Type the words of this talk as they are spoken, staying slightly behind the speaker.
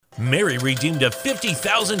Mary redeemed a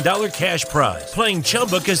 $50,000 cash prize playing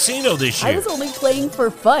Chumba Casino this year. I was only playing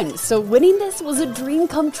for fun, so winning this was a dream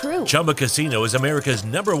come true. Chumba Casino is America's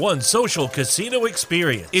 #1 social casino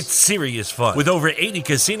experience. It's serious fun. With over 80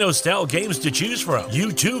 casino-style games to choose from,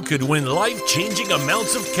 you too could win life-changing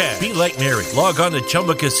amounts of cash. Be like Mary. Log on to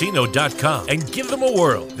ChumbaCasino.com and give them a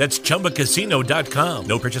whirl. That's ChumbaCasino.com.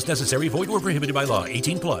 No purchase necessary. Void where prohibited by law.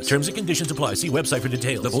 18+. Terms and conditions apply. See website for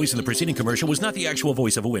details. The voice in the preceding commercial was not the actual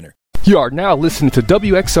voice of a winner. You are now listening to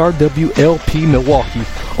WXRW LP Milwaukee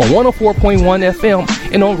on 104.1 FM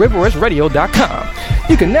and on RiverWestRadio.com.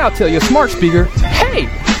 You can now tell your smart speaker, hey,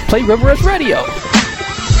 play River West Radio.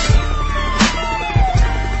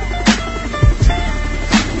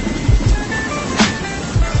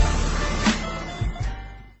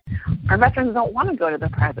 Our veterans don't want to go to the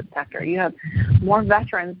private sector. You have more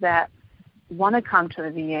veterans that want to come to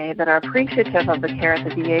the VA, that are appreciative of the care at the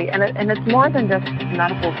VA, and it's more than just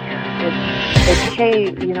medical care. It's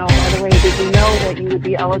hey, by the way, did you know that you would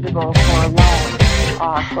be eligible for a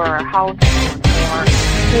loan, for a house loan, or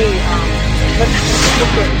hey, let's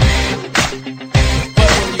look at.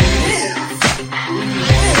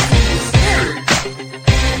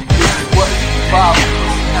 What the problem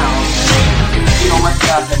is now? You don't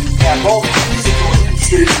recognize that you have both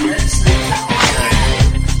citizens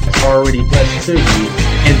already blessed to you,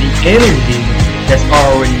 and the energy that's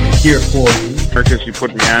already here for you. Marcus, you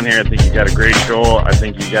put me on here. I think you got a great show. I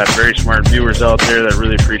think you got very smart viewers out there that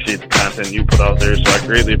really appreciate the content you put out there, so I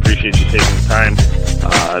greatly appreciate you taking the time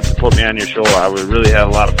to put me on your show. I would really have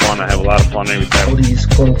a lot of fun. I have a lot of fun every time. All these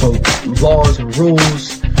quote-unquote laws and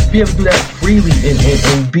rules, be able to do that freely and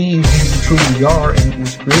be who you truly are and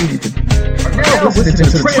was created to be. Now listen to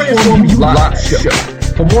the Transform You Live Show.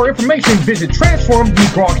 For more information, visit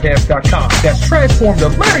TransformUBroadcast.com. That's Transform the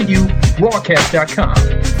letter U Broadcast.com.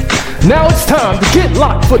 Now it's time to get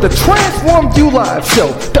locked for the Transform You Live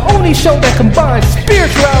Show, the only show that combines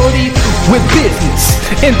spirituality with business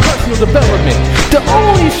and personal development. The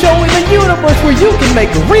only show in the universe where you can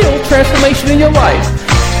make real transformation in your life.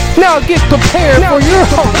 Now get prepared for your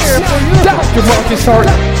host, Dr. Marcus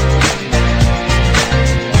Hart.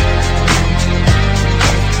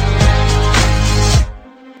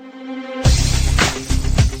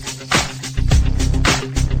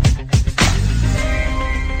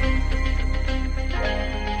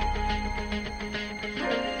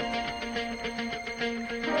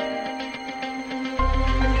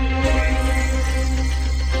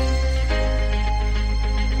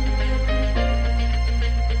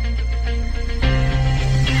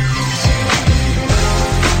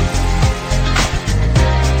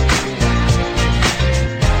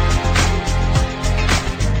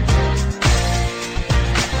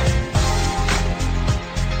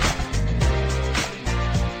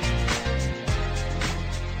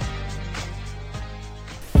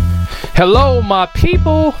 Hello, my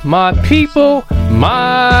people.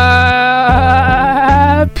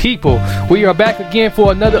 We are back again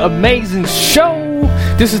for another amazing show.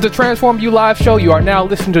 This is the Transform You Live Show. You are now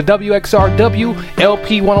listening to WXRW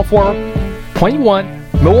LP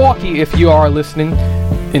 104.1 Milwaukee. If you are listening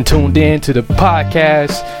and tuned in to the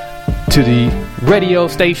podcast, to the radio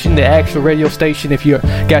station, the actual radio station, if you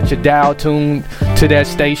got your dial tuned to that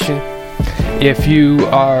station, if you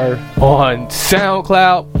are on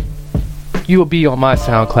SoundCloud, you will be on my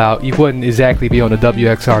SoundCloud. You wouldn't exactly be on the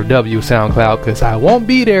WXRW SoundCloud because I won't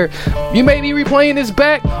be there. You may be replaying this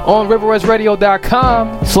back on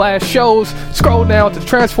RiverWestRadio.com/shows. Scroll down to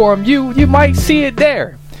Transform You. You might see it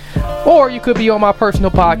there. Or you could be on my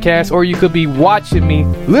personal podcast, or you could be watching me,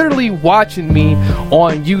 literally watching me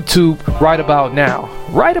on YouTube right about now.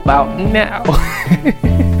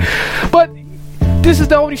 But this is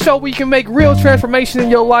the only show where you can make real transformation in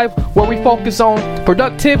your life, where we focus on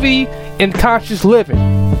productivity and conscious living.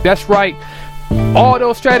 That's right. All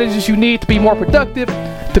those strategies you need to be more productive,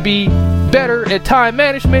 to be better at time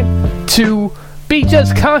management, to be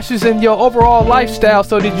just conscious in your overall lifestyle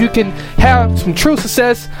so that you can have some true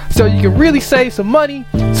success, so you can really save some money,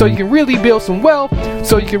 so you can really build some wealth,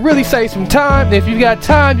 so you can really save some time. And if you got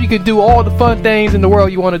time, you can do all the fun things in the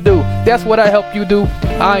world you want to do. That's what I help you do.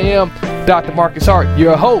 I am Dr. Marcus Hart,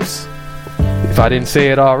 your host, if I didn't say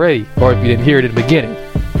it already, or if you didn't hear it in the beginning.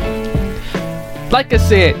 Like I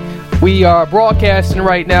said, we are broadcasting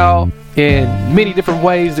right now in many different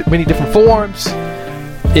ways, many different forms.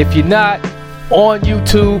 If you're not on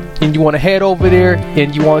YouTube and you want to head over there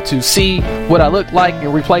and you want to see what I look like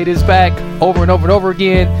and replay this back over and over and over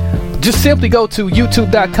again, just simply go to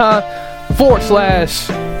youtube.com/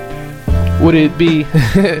 would it be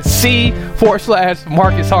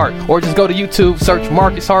C/Marcus Hart, or just go to YouTube, search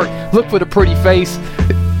Marcus Hart, look for the pretty face,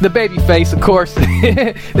 the baby face, of course.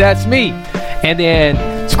 That's me. And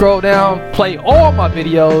then scroll down, play all my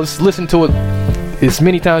videos, listen to it as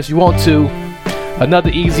many times as you want to.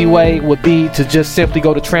 Another easy way would be to just simply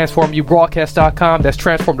go to transformubroadcast.com. That's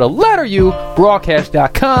transform the letter U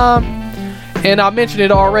broadcast.com. And I mentioned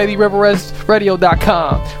it already,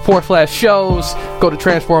 riverwestradio.com/shows. Go to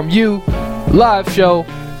Transform U live show,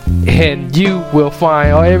 and you will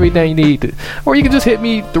find everything you need. Or you can just hit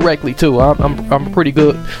me directly too. I'm a pretty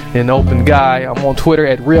good and open guy. I'm on Twitter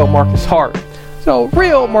at Real Marcus Hart. So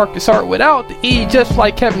Real Marcus Hart without the E, just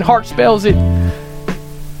like Kevin Hart spells it.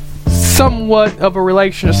 Somewhat of a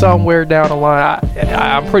relation somewhere down the line.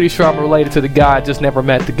 I'm pretty sure I'm related to the guy. I just never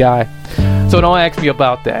met the guy. So don't ask me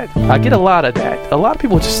about that. I get a lot of that. A lot of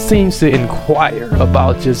people just seems to inquire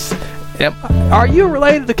about just, are you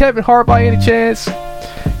related to Kevin Hart by any chance?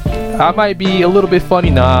 I might be a little bit funny.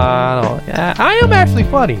 Nah, I am actually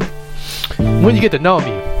funny when you get to know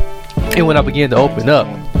me and when I begin to open up.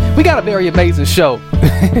 We got a very amazing show.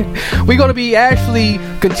 We're going to be actually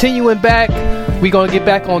continuing back. We're going to get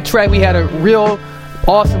back on track. We had a real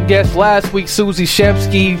awesome guest last week, Susie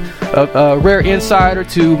Shemsky, a rare insider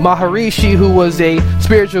to Maharishi, who was a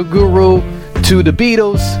spiritual guru to the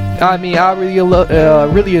Beatles. I mean, I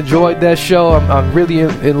really enjoyed that show. I'm really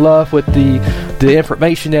in love with the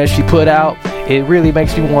information that she put out. It really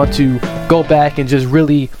makes me want to go back and just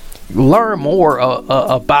really learn more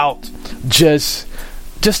about just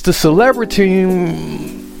the celebrity,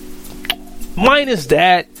 minus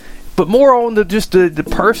that, but more on the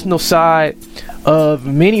personal side of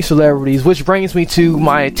many celebrities, which brings me to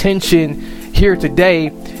my attention here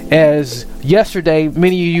today. As yesterday,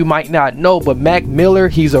 many of you might not know, but Mac Miller,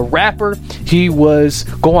 he's a rapper. He was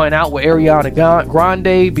going out with Ariana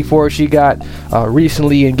Grande before she got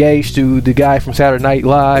recently engaged to the guy from Saturday Night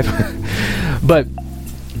Live. But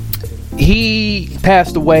he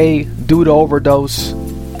passed away due to overdose.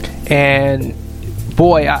 And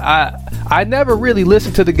boy, I never really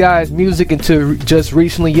listened to the guy's music until just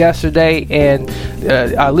recently yesterday, and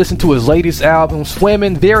I listened to his latest album,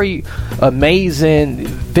 Swimming. Very amazing,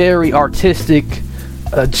 very artistic,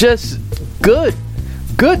 just good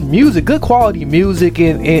music, good quality music,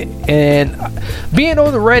 and being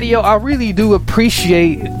on the radio, I really do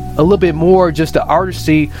appreciate a little bit more just the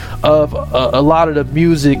artistry of a lot of the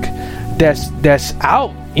music that's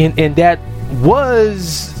out, and that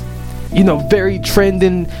was, you know, very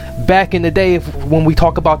trending back in the day. When we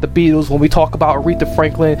talk about the Beatles, when we talk about Aretha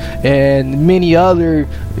Franklin and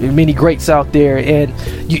many greats out there, and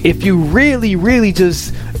if you really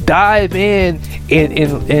just dive in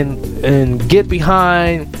and get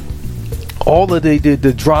behind all of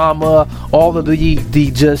the drama, all of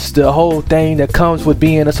the whole thing that comes with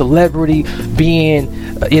being a celebrity, being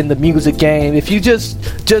in the music game, if you just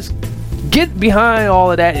get behind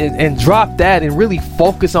all of that and drop that and really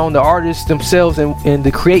focus on the artists themselves and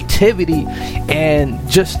the creativity and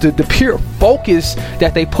just the pure focus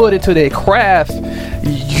that they put into their craft,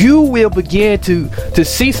 you will begin to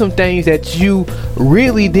see some things that you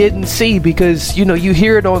really didn't see, because you know, you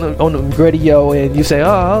hear it on the radio and you say,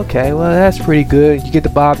 oh, okay, well, that's pretty good. You get the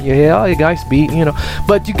bob in your head, oh, nice beat, you know,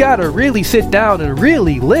 but you gotta really sit down and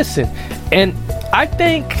really listen. And I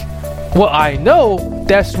think, well, I know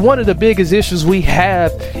that's one of the biggest issues we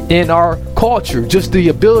have in our culture, just the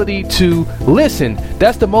ability to listen.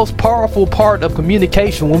 That's the most powerful part of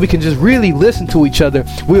communication. When we can just really listen to each other,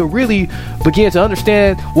 we'll really begin to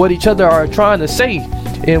understand what each other are trying to say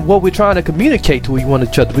and what we're trying to communicate to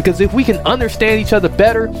each other. Because if we can understand each other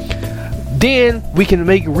better, then we can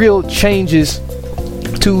make real changes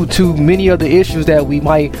to many of the issues that we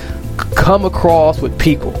might come across with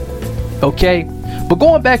people. Okay? But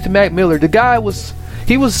going back to Mac Miller, the guy was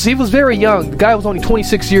very young. The guy was only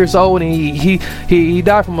 26 years old, and he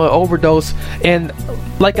died from an overdose. And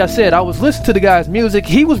like I said, I was listening to the guy's music.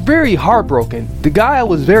 He was very heartbroken. The guy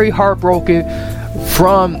was very heartbroken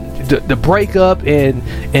from the breakup, and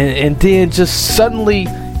then just suddenly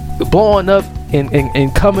blowing up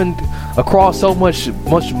and coming across so much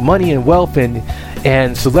money and wealth and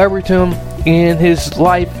celebrity in his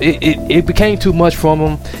life. It became too much from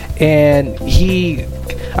him, and he,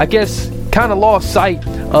 I guess, kind of lost sight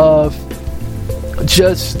of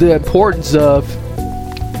just the importance of,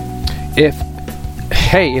 if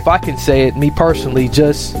I can say it, me personally,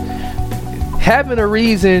 just having a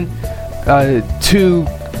reason to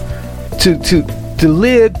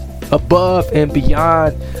live above and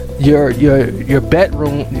beyond your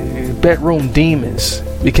bedroom demons,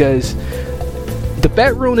 because the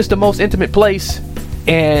bedroom is the most intimate place,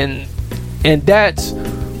 and that's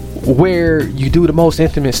where you do the most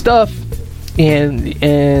intimate stuff, and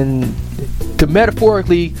to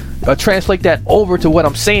metaphorically translate that over to what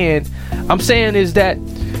I'm saying is that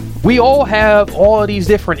we all have all of these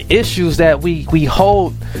different issues that we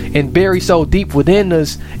hold and bury so deep within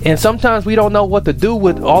us, and sometimes we don't know what to do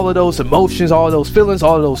with all of those emotions, all of those feelings,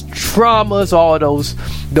 all of those traumas, all of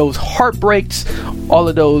those heartbreaks, all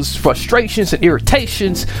of those frustrations and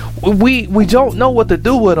irritations. We don't know what to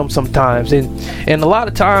do with them sometimes, and a lot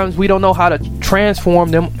of times we don't know how to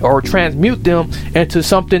transform them or transmute them into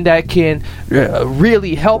something that can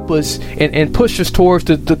really help us and push us towards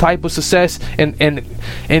the type of success and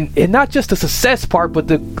not just the success part, but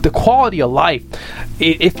the quality of life.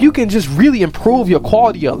 If you can just really improve your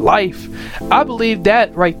quality of life, I believe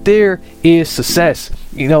that right there is success.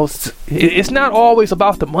 You know, it's not always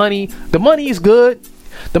about the money. The money is good.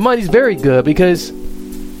 The money's very good because,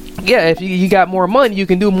 yeah, if you got more money, you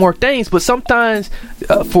can do more things. But sometimes,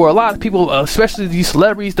 for a lot of people, especially these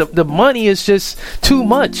celebrities, the money is just too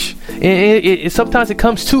much. And sometimes it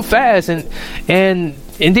comes too fast, and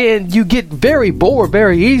then you get very bored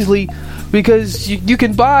very easily because you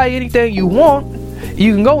can buy anything you want.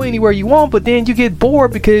 You can go anywhere you want, but then you get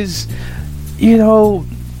bored because, you know,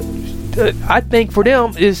 I think for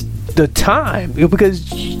them is the time, because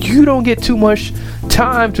you don't get too much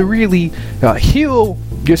time to really heal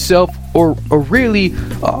yourself or really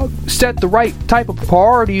set the right type of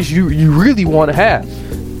priorities you really want to have.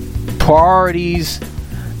 Priorities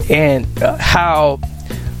and how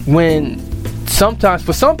when sometimes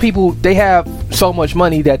for some people they have so much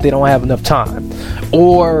money that they don't have enough time,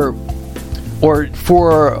 or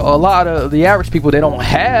for a lot of the average people, they don't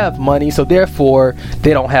have money, so therefore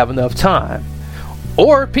they don't have enough time.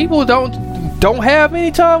 Or people don't have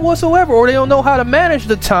any time whatsoever, or they don't know how to manage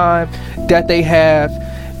the time that they have.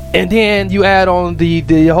 And then you add on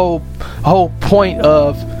the whole point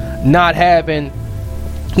of not having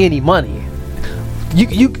any money.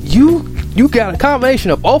 You got a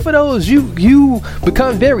combination of both of those. You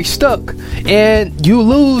become very stuck, and you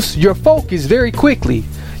lose your focus very quickly.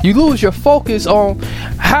 You lose your focus on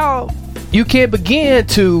how you can begin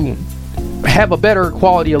to have a better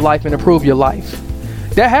quality of life and improve your life.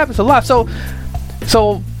 That happens a lot. So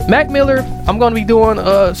Mac Miller, I'm going to be doing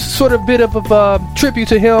a sort of bit of a tribute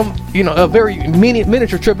to him, you know, a very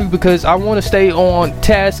miniature tribute, because I want to stay on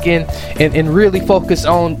task and really focus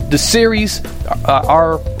on the series,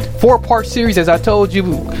 our 4-part series. As I told you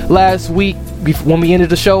last week when we ended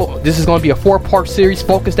the show, this is going to be a 4-part series,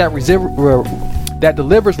 Focus that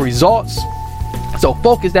delivers results. So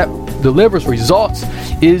Focus that delivers results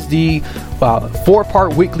is the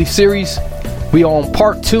 4-part weekly series. We on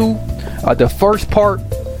part 2. The first part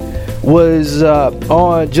was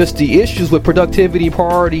on just the issues with productivity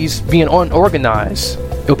priorities being unorganized,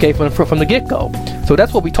 okay, from the get-go. So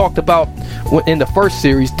that's what we talked about in the first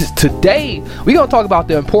series. Today we're going to talk about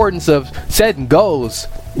the importance of setting goals.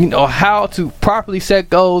 You know, how to properly set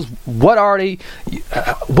goals, what are they,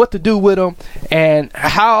 what to do with them, and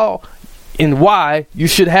how and why you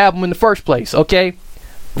should have them in the first place, okay?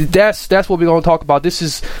 That's what we're going to talk about. This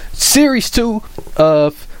is series 2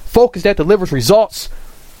 of Focus that delivers results.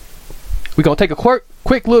 We're going to take a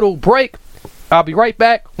quick little break. I'll be right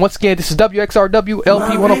back. Once again, this is WXRW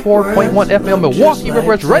LP 104.1 FM Milwaukee River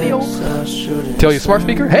West Radio. Tell your smart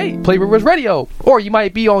speaker, hey, play River West Radio. Or you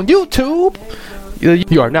might be on YouTube.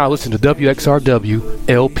 You are now listening to WXRW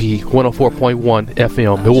LP 104.1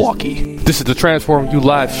 FM Milwaukee. This is the Transform You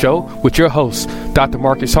Live Show with your host, Dr.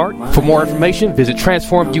 Marcus Hart. For more information, visit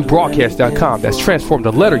TransformUBroadcast.com. That's transform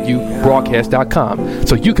the letter U broadcast.com.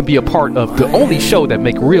 So you can be a part of the only show that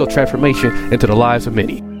make real transformation into the lives of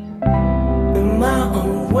many. In my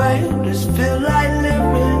own way, this feel like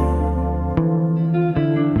living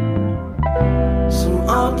some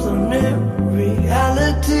alternate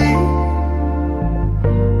reality.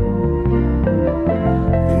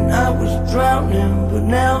 I was drowning, but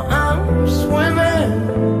now I'm swimming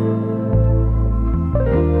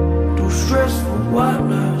through stressful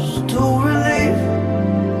waters to relief.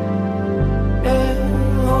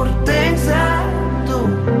 Yeah, all the things I do.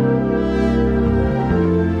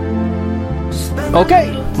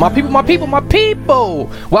 Okay, my people.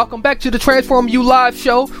 Welcome back to the Transform You Live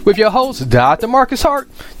Show with your host, Dr. Marcus Hart.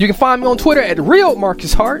 You can find me on Twitter at Real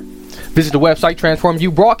Marcus Hart. Visit the website,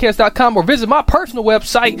 TransformUBroadcast.com, or visit my personal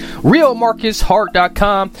website,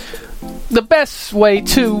 RealMarcusHart.com. The best way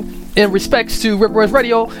to, in respects to River West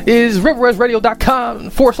Radio, is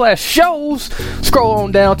riverwestradio.com/shows. Scroll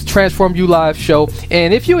on down to Transform You Live Show.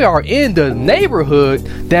 And if you are in the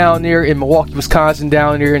neighborhood down there in Milwaukee, Wisconsin,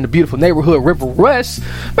 down there in the beautiful neighborhood River West,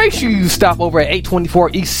 make sure you stop over at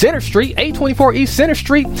 824 East Center Street. 824 East Center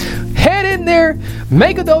Street. Head in there,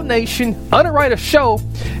 make a donation, underwrite a show.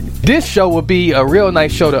 this show would be a real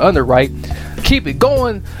nice show to underwrite. Keep it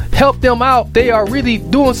going, help them out. They are really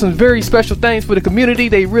doing some very special things for the community.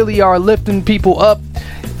 They really are lifting people up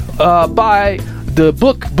by the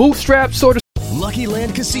book bootstrap sort of. Lucky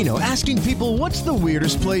Land Casino, asking people, what's the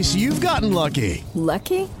weirdest place you've gotten lucky?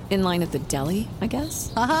 Lucky? In line at the deli, I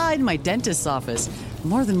guess? Aha, in my dentist's office.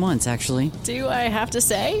 More than once, actually. Do I have to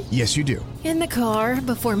say? Yes, you do. In the car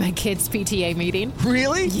before my kids' PTA meeting.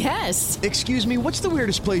 Really? Yes. Excuse me, what's the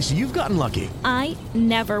weirdest place you've gotten lucky? I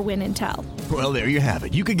never win and tell. Well, there you have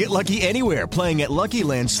it. You can get lucky anywhere, playing at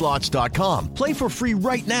LuckyLandSlots.com. Play for free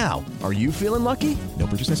right now. Are you feeling lucky? No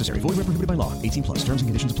purchase necessary. Void where prohibited by law. 18+. Terms and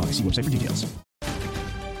conditions apply. See website for details.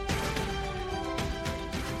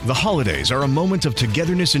 The holidays are a moment of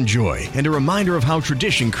togetherness and joy, and a reminder of how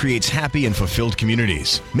tradition creates happy and fulfilled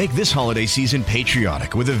communities. Make this holiday season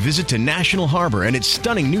patriotic with a visit to National Harbor and its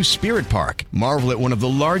stunning new Spirit Park. Marvel at one of the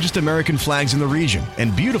largest American flags in the region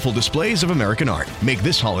and beautiful displays of American art. Make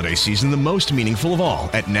this holiday season the most meaningful of all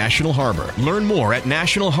at National Harbor. Learn more at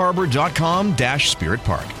nationalharbor.com/Spirit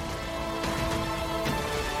Park.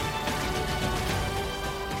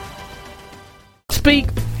 Speak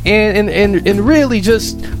and really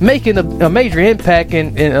just making a major impact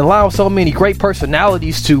and allow so many great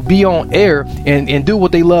personalities to be on air and do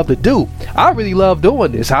what they love to do. I really love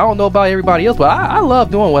doing this. I don't know about everybody else, but I love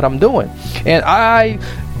doing what I'm doing, and I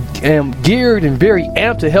am geared and very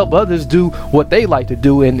amped to help others do what they like to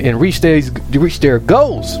do and reach their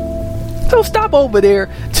goals. So stop over there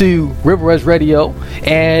to River West Radio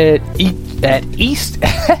at East.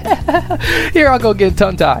 Here I'll go get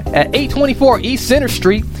tongue-tied. At 824 East Center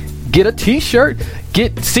Street. Get a t-shirt,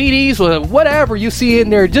 get CDs, or whatever you see in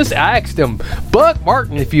there. Just ask them. Bug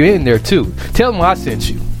Martin if you're in there too. Tell them I sent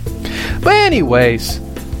you. But anyways,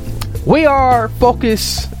 we are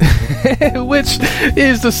Focus, which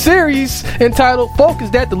is the series entitled Focus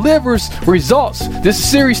That Delivers Results. This is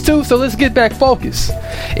series 2, so let's get back focused.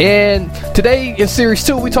 And today in series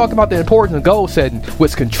 2, we talk about the importance of goal setting,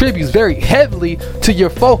 which contributes very heavily to your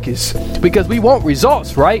focus, because we want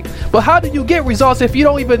results, right? But how do you get results if you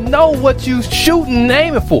don't even know what you're shooting and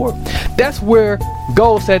aiming for? That's where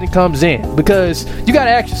goal setting comes in, because you got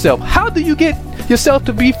to ask yourself, how do you get yourself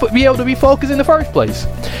to be able to be focused in the first place?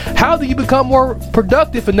 How do you become more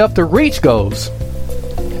productive enough to reach goals?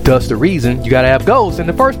 Thus the reason you got to have goals in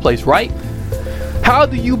the first place, right? How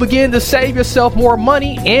do you begin to save yourself more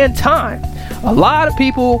money and time? A lot of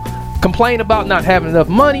people complain about not having enough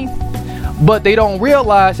money, but they don't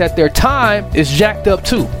realize that their time is jacked up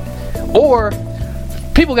too. Or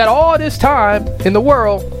people got all this time in the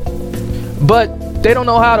world, but they don't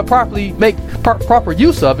know how to properly make proper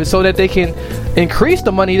use of it so that they can increase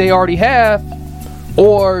the money they already have,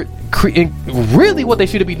 or really what they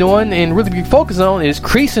should be doing and really be focused on is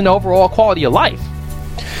increasing the overall quality of life.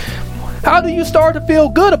 How do you start to feel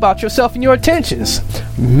good about yourself and your intentions?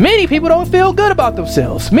 Many people don't feel good about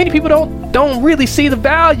themselves. Many people don't really see the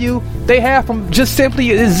value they have from just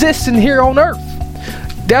simply existing here on earth.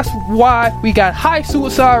 That's why we got high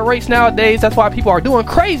suicide rates nowadays. That's why people are doing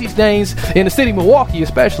crazy things in the city of Milwaukee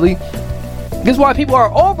especially. This is why people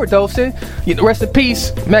are overdosing. Rest in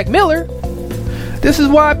peace, Mac Miller. This is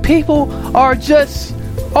why people are just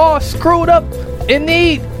all screwed up and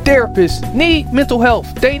need therapists, need mental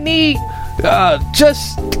health. They need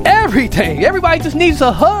just everything. Everybody just needs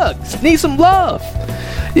a hug, needs some love.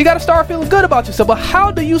 You got to start feeling good about yourself. But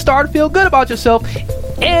how do you start to feel good about yourself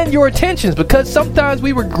and your intentions? Because sometimes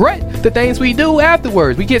we regret the things we do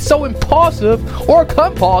afterwards. We get so impulsive or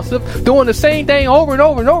compulsive, doing the same thing over and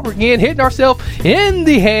over and over again, hitting ourselves in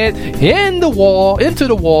the head, into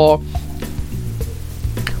the wall.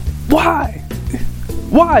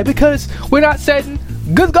 Why? Because we're not setting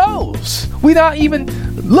good goals. We're not even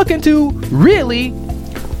looking to really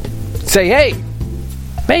say, hey,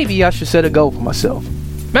 maybe I should set a goal for myself.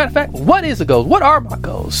 Matter of fact, what is a goal? What are my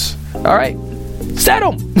goals? All right, set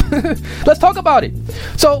them. Let's talk about it.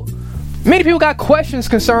 So many people got questions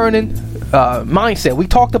concerning mindset. We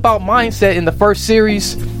talked about mindset in the first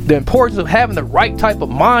series, the importance of having the right type of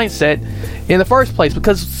mindset in the first place,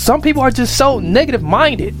 because some people are just so negative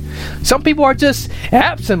minded. Some people are just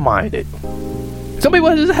absent minded. Some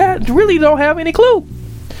people just really don't have any clue.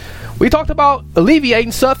 We talked about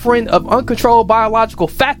alleviating suffering of uncontrolled biological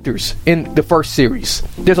factors in the first series.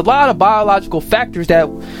 There's a lot of biological factors that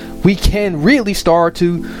we can really start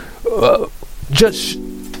to just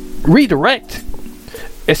redirect,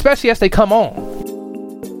 especially as they come on.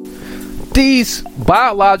 These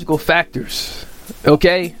biological factors,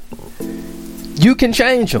 okay, you can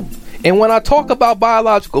change them. And when I talk about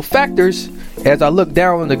biological factors, as I look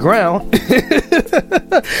down on the ground,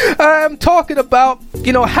 I'm talking about,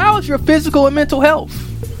 how is your physical and mental health?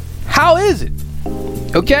 How is it?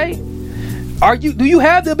 Okay? Do you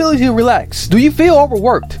have the ability to relax? Do you feel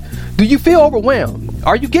overworked? Do you feel overwhelmed?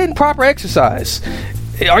 Are you getting proper exercise?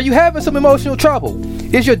 Are you having some emotional trouble?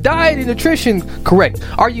 Is your diet and nutrition correct?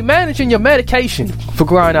 Are you managing your medication, for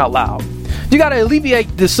crying out loud? You got to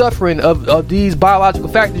alleviate the suffering of these biological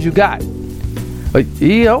factors you got. Then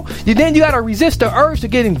you got to resist the urge to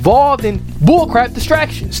get involved in bullcrap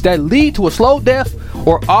distractions that lead to a slow death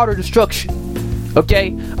or utter destruction.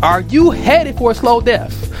 Okay? Are you headed for a slow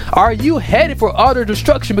death? Are you headed for utter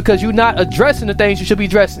destruction because you're not addressing the things you should be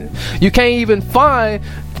addressing? You can't even find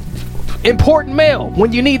important mail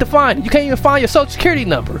when you need to find it. You can't even find your social security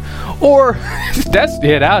number. Or that's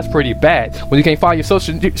pretty bad when you can't find your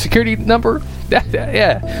social security number.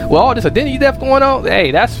 Well, all this identity theft going on,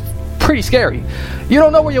 hey, that's pretty scary. You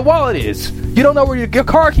don't know where your wallet is. You don't know where your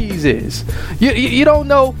car keys is. You don't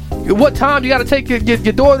know what time you got to take your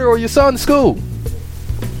daughter or your son to school.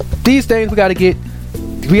 These things we got to get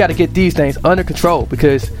these things under control,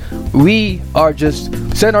 because we are just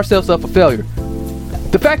setting ourselves up for failure.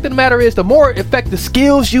 The fact of the matter is, the more effective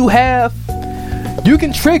skills you have, you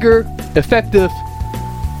can trigger effective,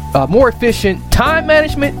 more efficient time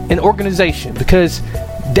management and organization, because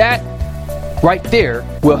that right there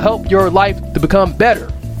will help your life to become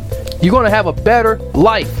better. You're going to have a better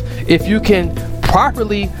life if you can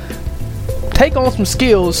properly take on some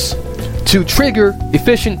skills to trigger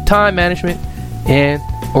efficient time management and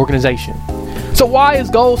organization. So why is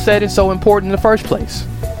goal setting so important in the first place?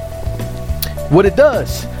 What it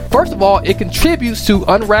does, first of all, it contributes to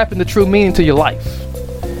unwrapping the true meaning to your life.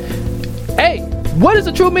 Hey, what is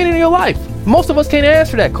the true meaning of your life? Most of us can't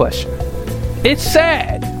answer that question. It's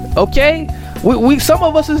sad, okay? Some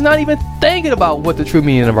of us is not even thinking about what the true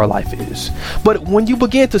meaning of our life is. But when you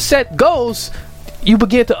begin to set goals, you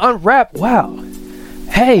begin to unwrap, wow,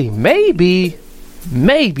 hey, maybe,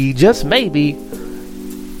 just maybe,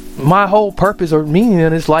 my whole purpose or meaning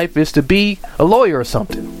in this life is to be a lawyer or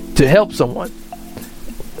something, to help someone.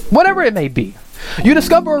 Whatever it may be. You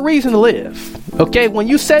discover a reason to live. Okay, when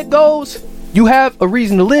you set goals, you have a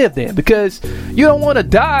reason to live then, because you don't want to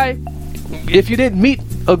die if you didn't meet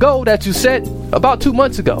a goal that you set about 2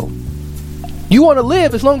 months ago. You want to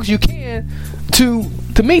live as long as you can to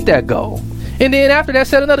meet that goal. And then after that,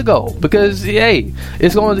 set another goal, because hey,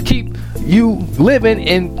 it's going to keep you living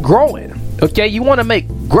and growing. Okay, you want to make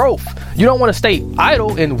growth. You don't want to stay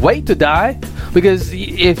idle and wait to die, because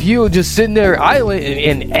if you're just sitting there idle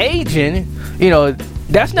and aging,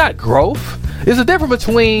 that's not growth. There's a difference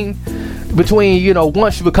between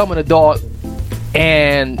once you become an adult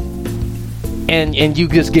and you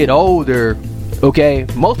just get older. Okay,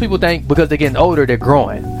 most people think because they're getting older they're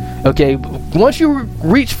growing. Okay, once you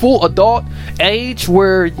reach full adult age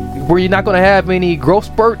where you're not going to have any growth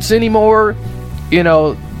spurts anymore,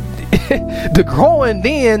 the growing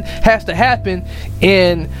then has to happen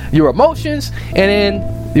in your emotions and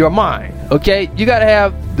in your mind. Okay, you got to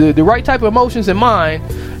have the right type of emotions in mind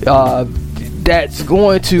that's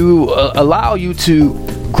going to allow you to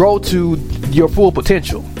grow to your full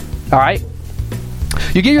potential. All right,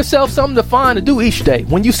 you give yourself something to find to do each day.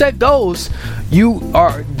 When you set goals, you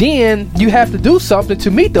have to do something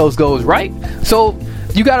to meet those goals, right? So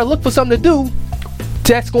you got to look for something to do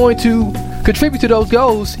that's going to contribute to those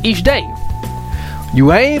goals each day.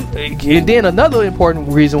 You aim, and then another important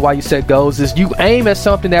reason why you set goals is you aim at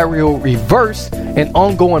something that will reverse an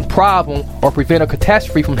ongoing problem or prevent a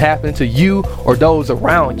catastrophe from happening to you or those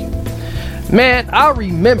around you. Man, I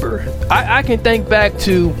remember, I can think back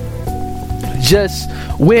to just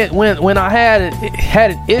when I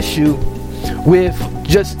had an issue with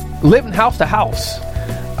just living house to house.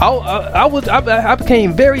 I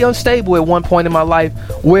became very unstable at one point in my life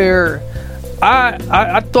where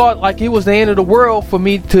I thought like it was the end of the world for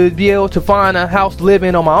me to be able to find a house to live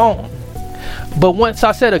in on my own. But once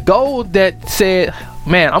I set a goal that said,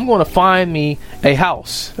 man, I'm going to find me a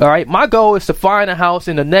house. All right. My goal is to find a house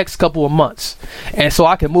in the next couple of months. And so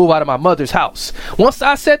I can move out of my mother's house. Once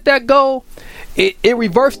I set that goal, it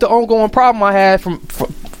reversed the ongoing problem I had from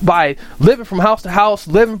by living from house to house,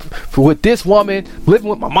 living with this woman, living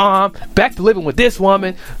with my mom, back to living with this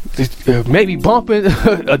woman, maybe bumping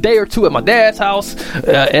a day or two at my dad's house,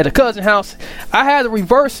 at a cousin's house. I had to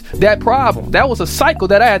reverse that problem. That was a cycle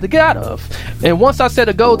that I had to get out of. And once I set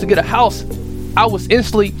a goal to get a house, I was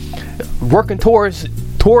instantly working towards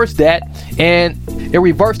that, and it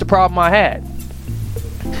reversed the problem I had.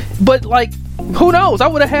 But like, who knows? I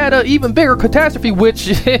would have had an even bigger catastrophe, which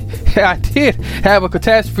I did have a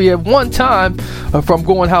catastrophe at one time from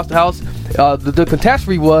going house to house. The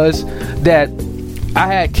catastrophe was that I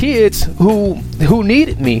had kids who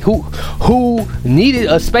needed me, who needed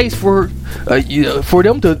a space for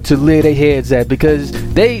them to lay their heads at, because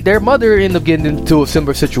their mother ended up getting into a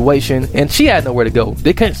similar situation and she had nowhere to go.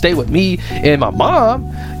 They couldn't stay with me and my mom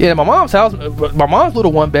in my mom's house, my mom's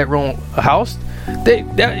little 1-bedroom house.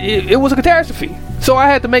 It was a catastrophe. So I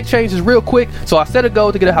had to make changes real quick. So I set a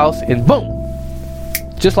goal to get a house, and boom,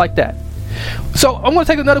 just like that. So I'm going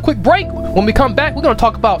to take another quick break. When we come back, we're going to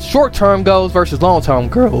talk about short-term goals versus long-term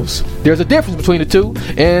goals. There's a difference between the two,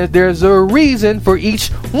 and there's a reason for each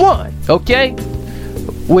one, okay?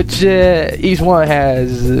 Which each one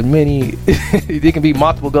has many. There can be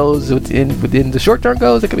multiple goals within the short-term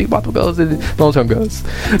goals. There can be multiple goals in long-term goals.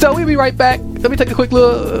 So we'll be right back. Let me take a quick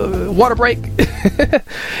little water break.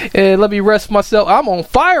 And let me rest myself. I'm on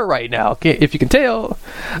fire right now, if you can tell.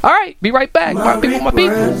 All right, be right back. My people.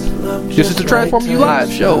 This is the Transform You Live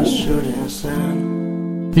show.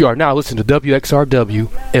 You are now listening to WXRW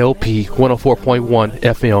LP 104.1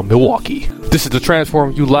 FM Milwaukee. This is the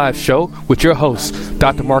Transform You Live show with your host,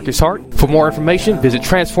 Dr. Marcus Hart. For more information, visit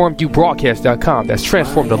transformubroadcast.com. That's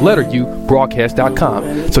transform the letter U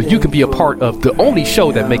broadcast.com. So you can be a part of the only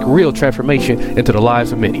show that make real transformation into the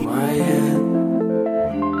lives of many. In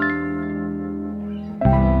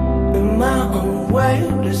my own way,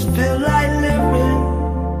 this feel like living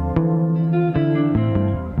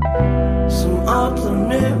some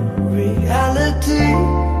alternate reality.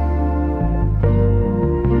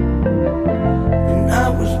 And I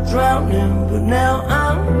was drowning, but now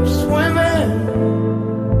I'm swimming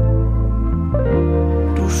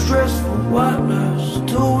through stressful waters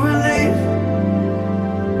to relief.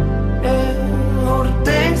 And all the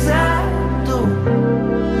things I do,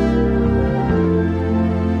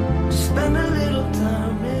 spend a little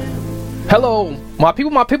time in. Hello, my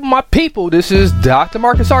people. This is Dr.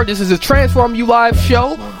 Marcus Hart. This is the Transform You Live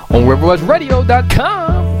show on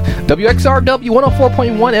RiverWestRadio.com. WXRW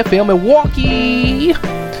 104.1 FM Milwaukee.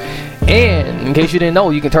 And in case you didn't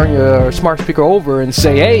know, you can turn your smart speaker over and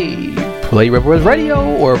say, hey, play River West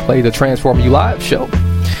Radio or play the Transform You Live show.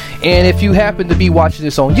 And if you happen to be watching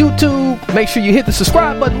this on YouTube, make sure you hit the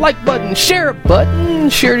subscribe button, like button, share button.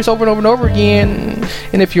 Share this over and over and over again.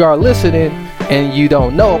 And if you are listening and you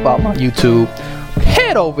don't know about my YouTube,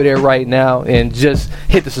 head over there right now and just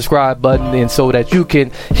hit the subscribe button, and so that you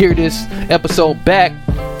can hear this episode back,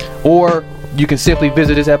 or you can simply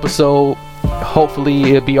visit this episode. Hopefully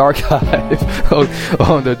it'll be archived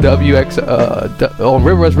on the on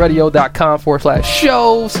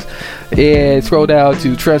riverwestradio.com/shows, and scroll down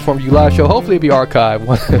to Transform You Live show. Hopefully it'll be archived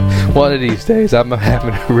one of these days. I'm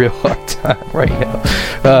having a real hard time right now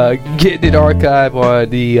getting it archived on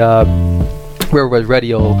the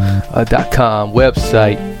riverwestradio.com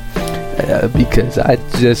website, because I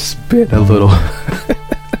just been a little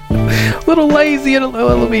lazy and a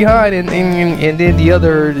little behind, and then the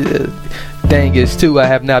other thing is too, I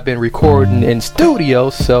have not been recording in studio.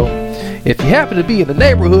 So if you happen to be in the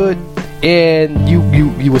neighborhood and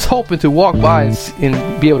you was hoping to walk by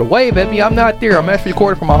and be able to wave at me, I'm not there. I'm actually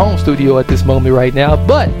recording from my home studio at this moment right now,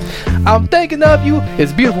 but I'm thinking of you.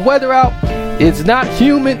 It's beautiful weather out. It's not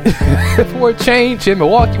humid for a change in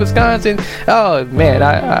Milwaukee, Wisconsin. Oh man,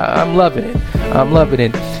 I'm loving it. I'm loving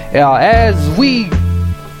it. As we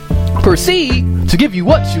proceed to give you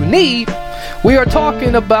what you need, we are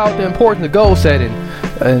talking about the importance of goal setting.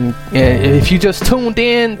 And if you just tuned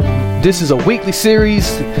in, this is a weekly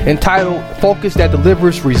series entitled Focus That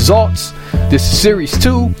Delivers Results. This is series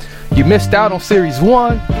 2. You missed out on series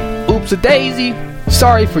 1. Oops-a-daisy.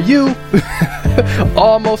 Sorry for you.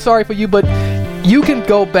 Almost sorry for you, but you can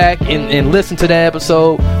go back and listen to that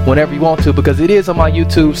episode whenever you want to, because it is on my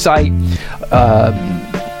YouTube site.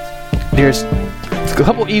 There's a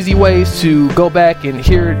couple easy ways to go back and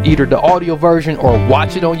hear either the audio version or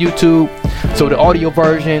watch it on YouTube. So the audio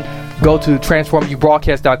version, go to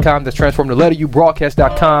transformubroadcast.com. That's transform the letter U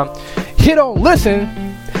broadcast.com. Hit on listen,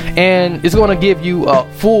 and it's going to give you a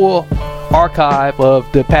full archive of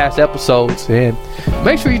the past episodes, and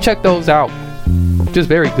make sure you check those out. Just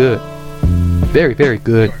very good. Very, very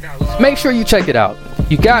good. Make sure you check it out.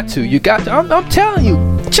 You got to. I'm telling you,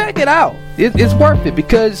 check it out. It's worth it,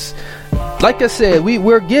 because like I said,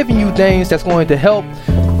 we're giving you things that's going to help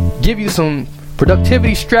give you some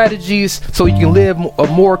productivity strategies so you can live a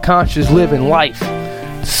more conscious living life.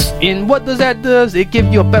 And what does that do? It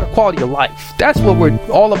gives you a better quality of life. That's what we're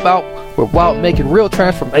all about. We're about making real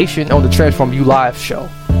transformation on the Transform You Live show.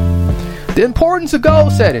 The importance of goal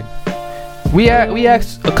setting. we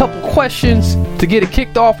asked a couple questions to get it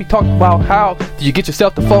kicked off. We talked about how do you get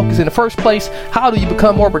yourself to focus in the first place? How do you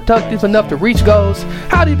become more productive enough to reach goals?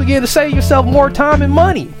 How do you begin to save yourself more time and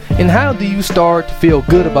money? And how do you start to feel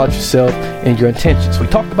good about yourself and your intentions? We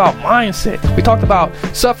talked about mindset. We talked about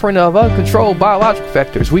suffering of uncontrolled biological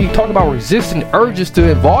factors. We talked about resisting urges to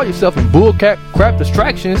involve yourself in crap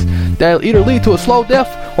distractions that either lead to a slow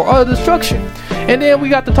death or utter destruction. And then we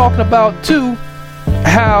got to talking about too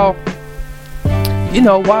how,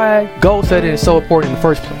 why goal setting is so important in the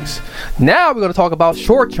first place. Now we're going to talk about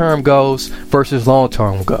short-term goals versus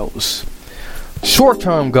long-term goals.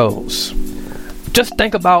 Short-term goals. Just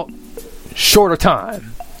think about shorter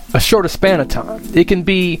time, a shorter span of time. It can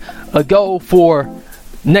be a goal for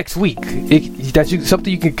next week.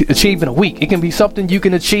 Something you can achieve in a week. It can be something you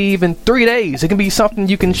can achieve in 3 days. It can be something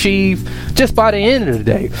you can achieve just by the end of the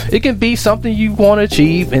day. It can be something you want to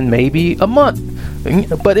achieve in maybe a month.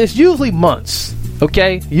 But it's usually months.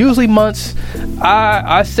 Okay? Usually months.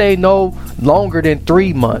 I say no longer than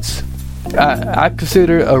 3 months. I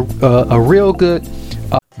consider a real good...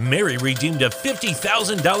 Mary redeemed a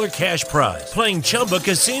 $50,000 cash prize playing Chumba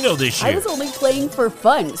Casino this year. I was only playing for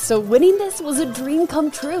fun, so winning this was a dream come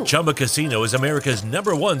true. Chumba Casino is America's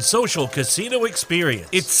 #1 social casino experience.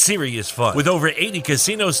 It's serious fun. With over 80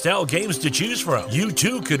 casino-style games to choose from, you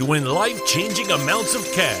too could win life-changing amounts of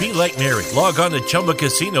cash. Be like Mary. Log on to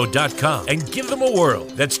ChumbaCasino.com and give them a whirl.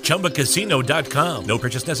 That's ChumbaCasino.com. No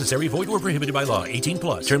purchase necessary. Void or prohibited by law.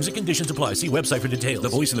 18+. Terms and conditions apply. See website for details. The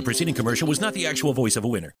voice in the preceding commercial was not the actual voice of a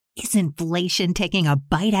winner. Is inflation taking a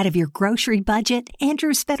bite out of your grocery budget?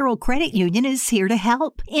 Andrews Federal Credit Union is here to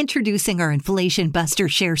help. Introducing our Inflation Buster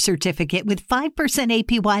Share Certificate with 5%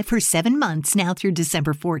 APY for 7 months now through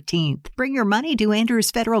December 14th. Bring your money to Andrews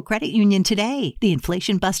Federal Credit Union today. The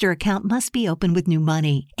Inflation Buster account must be open with new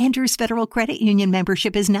money. Andrews Federal Credit Union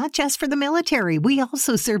membership is not just for the military. We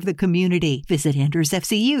also serve the community. Visit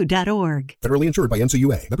andrewsfcu.org. Federally insured by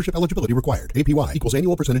NCUA. Membership eligibility required. APY equals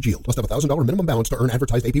annual percentage yield. Must have $1,000 minimum balance to earn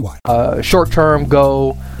advertised APY. Short-term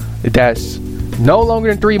goal that's no longer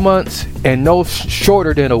than 3 months and no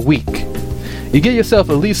shorter than a week. You give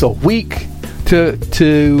yourself at least a week to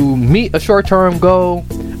meet a short-term goal.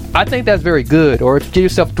 I think that's very good. Or if you give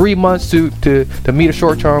yourself 3 months to meet a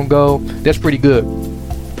short-term goal, that's pretty good.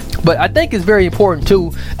 But I think it's very important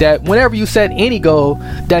too that whenever you set any goal,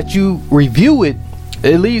 that you review it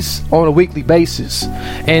at least on a weekly basis,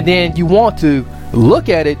 and then you want to look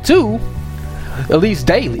at it too at least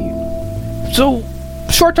daily. So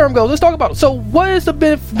short-term goals, let's talk about it. So what is the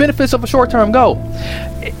benefits of a short-term goal?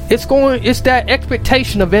 It's that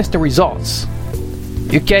expectation of instant results.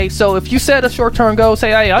 Okay, so if you set a short-term goal, say,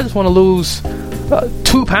 hey, I just want to lose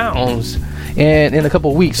 2 pounds in a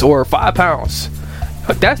couple of weeks, or 5 pounds.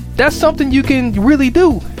 That's something you can really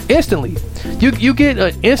do instantly. You get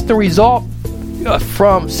an instant result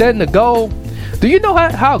from setting a goal. Do you know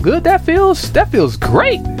how good that feels? That feels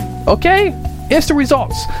great. Okay, instant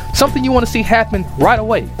results. Something you want to see happen right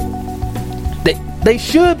away. They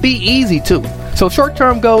should be easy too. So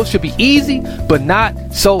short-term goals should be easy, but not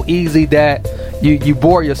so easy that you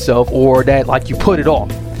bore yourself or that like you put it off.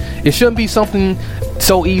 It shouldn't be something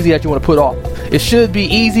so easy that you want to put off. It should be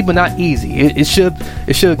easy, but not easy. It should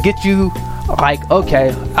get you like,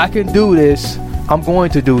 okay, I can do this. I'm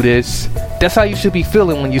going to do this. That's how you should be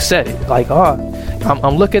feeling when you set it. Like,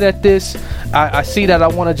 I'm looking at this. I see that I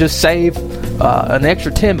want to just save an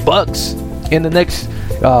extra $10 in the next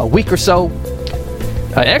week or so.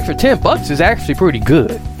 An extra $10 is actually pretty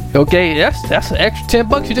good. Okay, that's an extra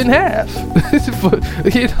 $10 you didn't have.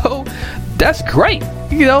 That's great.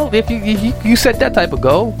 If you set that type of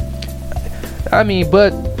goal. I mean,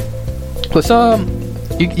 but for some,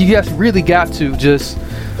 you guys really got to just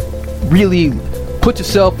really put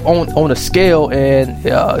yourself on a scale and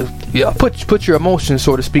put your emotions,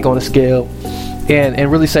 so to speak, on a scale,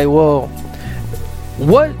 and really say, well,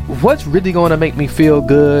 what's really going to make me feel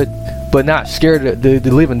good, but not scared the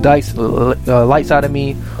living lights out of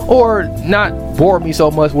me, or not bore me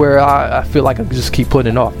so much where I feel like I can just keep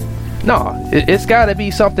putting it off. No, it's got to be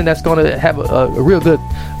something that's going to have a real good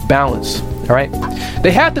balance. All right,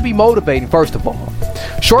 they have to be motivating. First of all,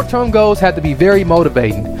 short-term goals have to be very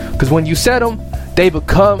motivating, because when you set them, they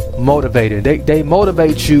become motivated. They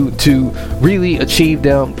motivate you to really achieve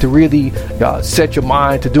them, to really set your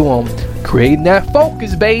mind to do them. Creating that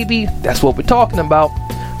focus, baby. That's what we're talking about.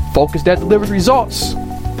 Focus that delivers results.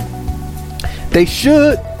 They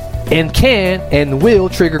should and can and will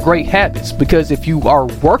trigger great habits, because if you are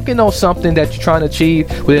working on something that you're trying to achieve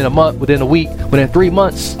within a month, within a week, within 3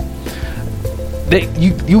 months,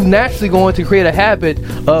 you naturally going to create a habit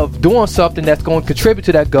of doing something that's going to contribute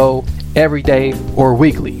to that goal every day or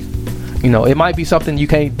weekly. You know, it might be something you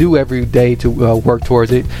can't do every day to work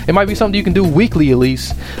towards it. It might be something you can do weekly at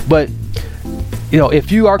least. But you know,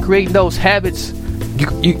 if you are creating those habits,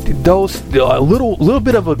 those little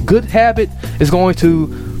bit of a good habit is going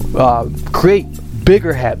to create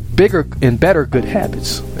bigger and better good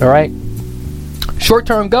habits. All right.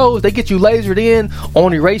 Short-term goals, they get you lasered in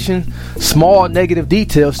on erasing small negative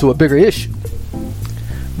details to a bigger issue.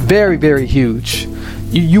 Very, very huge.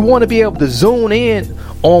 You want to be able to zoom in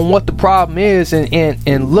on what the problem is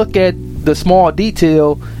and look at the small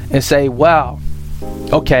detail and say, wow,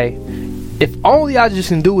 okay, if only I just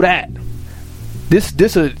can do that,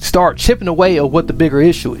 this will start chipping away at what the bigger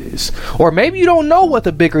issue is. Or maybe you don't know what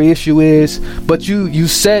the bigger issue is, but you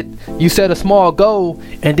set a small goal,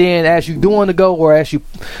 and then as you doing the goal or as you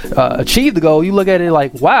achieve the goal, you look at it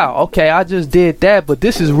like, wow, okay, I just did that, but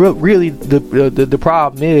this is really the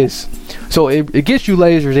problem is. So it gets you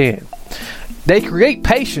lasered in. They create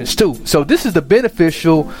patience too. So this is the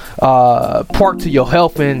beneficial part to your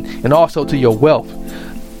health and also to your wealth,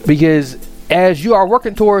 because as you are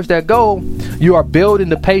working towards that goal, you are building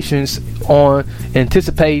the patience on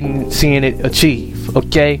anticipating seeing it achieve.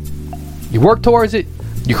 Okay, you work towards it,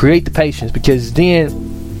 you create the patience, because then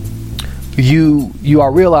you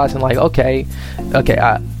are realizing like, okay,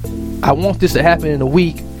 I want this to happen in a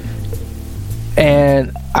week,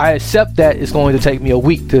 and I accept that it's going to take me a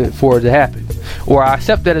week for it to happen, or I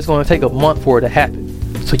accept that it's going to take a month for it to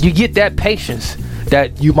happen. So you get that patience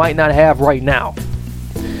that you might not have right now.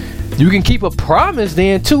 You can keep a promise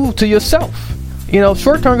then too to yourself. You know,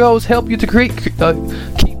 short-term goals help you to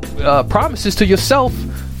keep promises to yourself.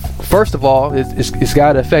 First of all, it's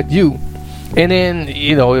got to affect you, and then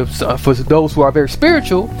you know, for those who are very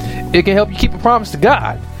spiritual, it can help you keep a promise to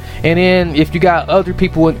God. And then if you got other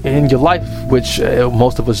people in your life, which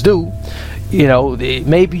most of us do, you know,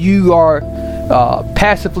 maybe you are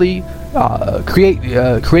passively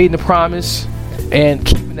creating a promise and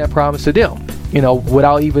keeping that promise to them, you know,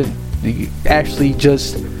 without even actually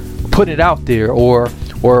just putting it out there or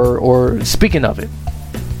speaking of it.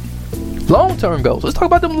 Long-term goals. Let's talk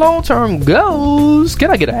about them long-term goals. Can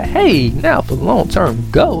I get a hey now for long-term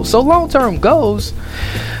goals? So long-term goals,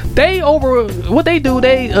 they help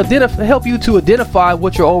you to identify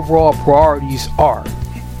what your overall priorities are.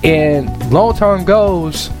 And long-term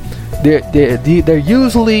goals, they're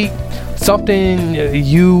usually something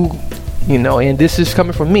you know, and this is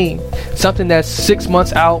coming from me, something that's 6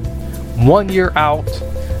 months out, 1 year out,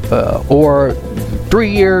 or 3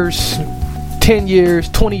 years, 10 years,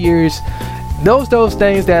 20 years. Those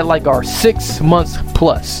things that like are 6 months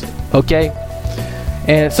plus. Okay.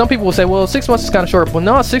 And some people will say, well, 6 months is kind of short. But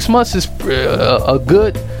no, 6 months is a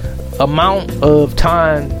good amount of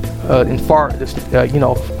time and far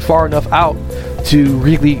enough out to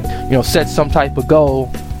really, set some type of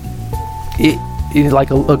goal. It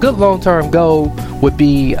like a good long-term goal would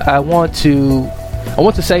be, I want to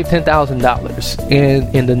save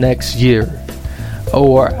 $10,000 in the next year,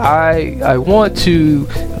 or I want to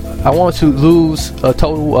lose a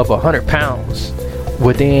total of 100 pounds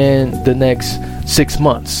within the next 6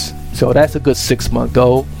 months. So that's a good 6 month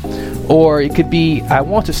goal. Or it could be, I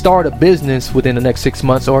want to start a business within the next 6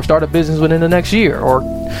 months, or start a business within the next year, or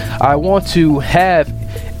I want to have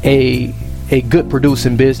a good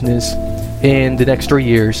producing business in the next 3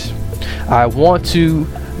 years. I want to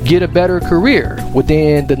get a better career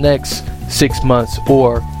within the next 6 months,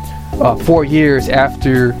 or 4 years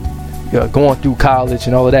after going through college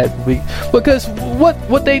and all of that. Because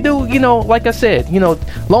what they do, like I said,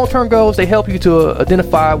 long-term goals, they help you to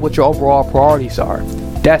identify what your overall priorities are.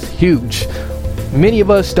 That's huge. Many of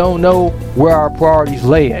us don't know where our priorities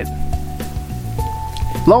lay at.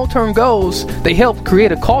 Long-term goals, they help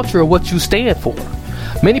create a culture of what you stand for.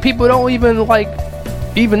 Many people don't even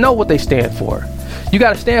know what they stand for. You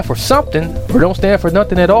got to stand for something, or don't stand for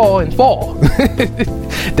nothing at all and fall.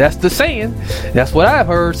 That's the saying. That's what I've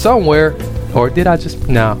heard somewhere. Or did I just...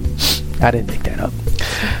 No, I didn't make that up.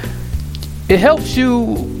 It helps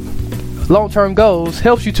you... Long-term goals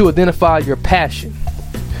helps you to identify your passion.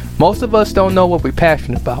 Most of us don't know what we're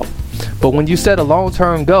passionate about. But when you set a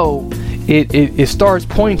long-term goal, it starts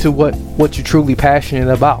pointing to what you're truly passionate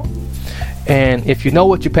about. And if you know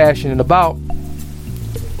what you're passionate about,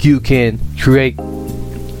 you can create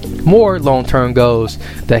more long-term goals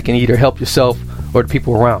that can either help yourself or the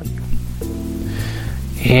people around you.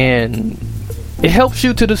 And it helps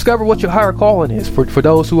you to discover what your higher calling is. For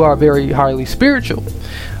those who are very highly spiritual,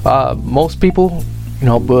 most people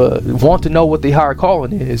but want to know what the higher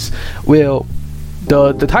calling is. Well,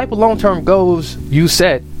 the type of long-term goals you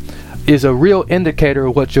set is a real indicator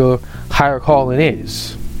of what your higher calling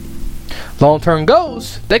is. long-term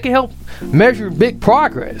goals, they can help measure big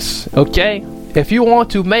progress. Okay, if you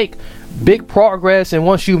want to make big progress, and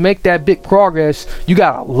once you make that big progress, you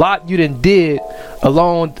got a lot you done did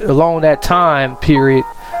along that time period,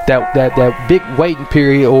 that big waiting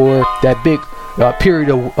period, or that big period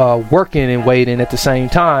of working and waiting at the same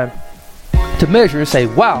time, to measure and say,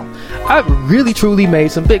 wow, I've really truly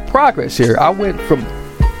made some big progress here. I went from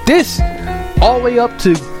this all the way up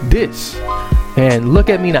to this, and look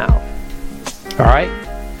at me now. All right.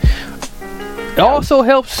 It also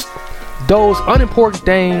helps those unimportant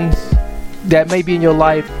things that may be in your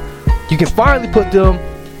life. You can finally put them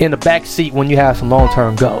in the back seat when you have some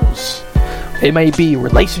long-term goals. It may be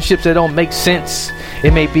relationships that don't make sense.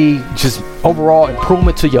 It may be just overall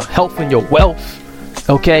improvement to your health and your wealth.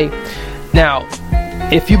 Okay. Now,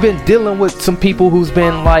 if you've been dealing with some people who's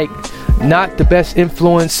been like not the best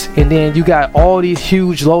influence, and then you got all these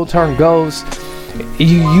huge long-term goals,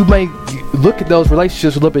 you may look at those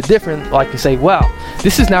relationships a little bit different, like, and say, wow,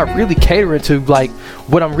 this is not really catering to like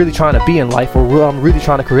what I'm really trying to be in life, or what I'm really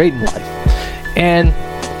trying to create in life. And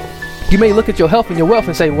you may look at your health and your wealth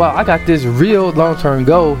and say, wow, I got this real long-term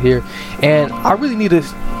goal here, and I really need to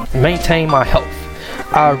maintain my health.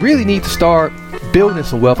 I really need to start building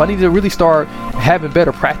some wealth. I need to really start having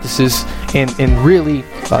better practices and really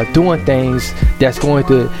doing things that's going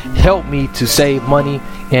to help me to save money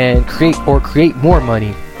and create more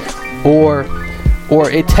money. Or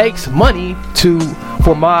it takes money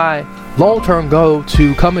for my long-term goal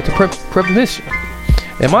to come into fruition.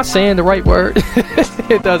 Am I saying the right word?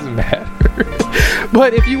 It doesn't matter.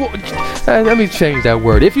 But if you let me change that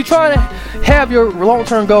word. If you're trying to have your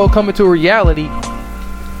long-term goal come into a reality,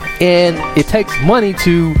 and it takes money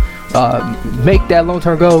to make that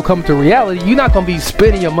long-term goal come to reality, you're not going to be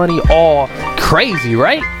spending your money all crazy,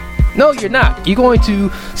 right? No, you're not. You're going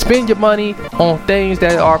to spend your money on things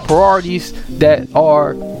that are priorities, that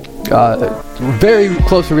are very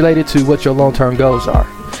closely related to what your long-term goals are.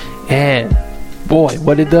 And boy,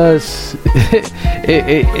 what it does,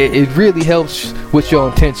 it really helps with your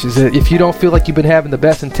intentions. If you don't feel like you've been having the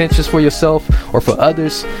best intentions for yourself or for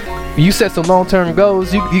others, you set some long-term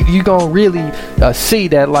goals, you gonna really see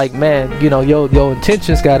that, like, man, you know, your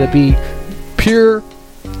intentions gotta be pure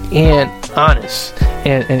and honest,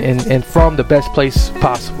 and from the best place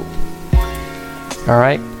possible. All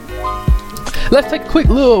right, let's take a quick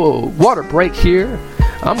little water break here.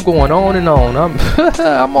 I'm going on and on. I'm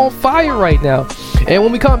on fire right now. And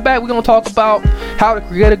when we come back, we're going to talk about how to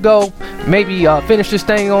create a goal, maybe finish this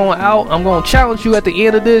thing on out. I'm going to challenge you at the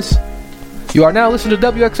end of this. You are now listening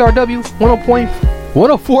to WXRW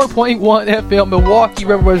 104.1 FM Milwaukee,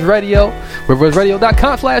 Riverwest Radio,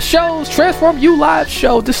 riverwestradio.com/shows, Transform You Live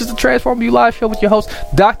Show. This is the Transform You Live Show with your host,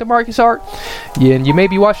 Dr. Marcus Hart. Yeah, and you may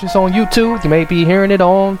be watching this on YouTube. You may be hearing it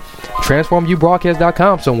on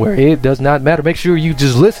transformyoubroadcast.com somewhere. It does not matter. Make sure you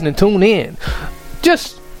just listen and tune in.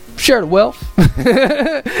 Just share the wealth.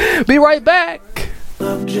 Be right back.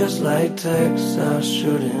 Love just like text I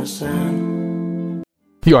shouldn't send.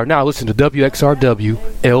 You are now listening to WXRW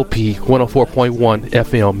LP 104.1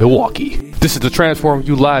 FM Milwaukee. This is the Transform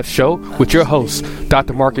You Live Show with your host,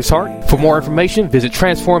 Dr. Marcus Hart. For more information, visit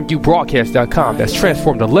transformyoubroadcast.com. That's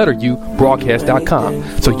transform the letter U broadcast.com.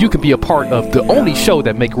 So you can be a part of the only show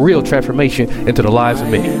that make real transformation into the lives of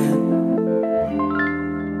men.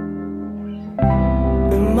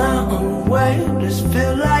 In my own way, this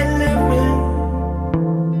feel like living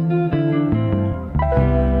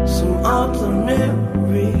some alternate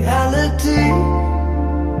reality.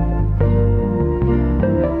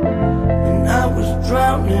 And I was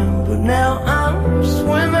drowning, but now I'm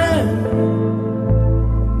swimming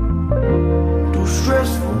through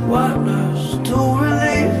stressful waters to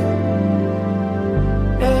relief.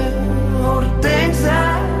 Yeah, all the things I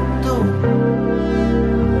do,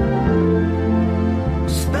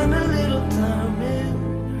 spend a little time in.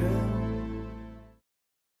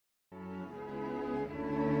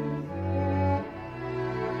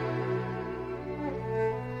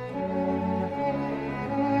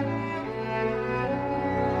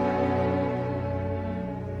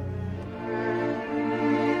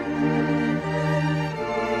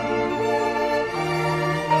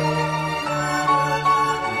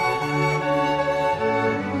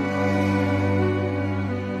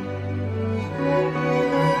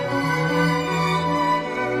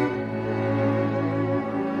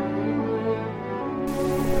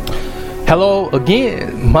 Hello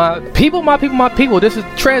again, my people. This is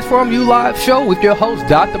Transform You Live Show with your host,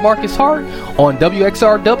 Dr. Marcus Hart, on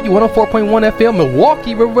WXRW 104.1 FM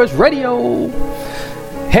Milwaukee, Riverwest Radio.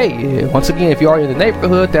 Hey, once again, if you are in the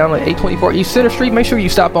neighborhood down at 824 East Center Street, make sure you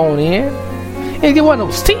stop on in and get one of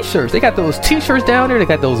those t-shirts. They got those t-shirts down there. They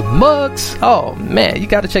got those mugs. Oh man, you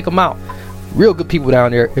got to check them out. Real good people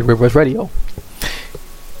down there at Riverwest Radio.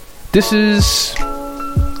 This is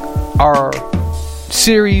our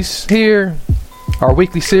series here, our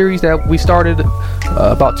weekly series that we started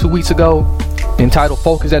about 2 weeks ago, entitled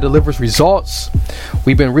Focus That Delivers Results.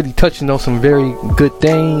 We've been really touching on some very good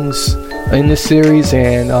things in this series,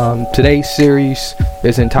 and today's series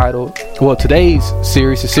is entitled, today's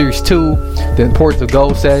series is series 2, The Importance of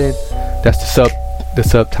Goal Setting. That's the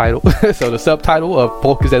subtitle. So the subtitle of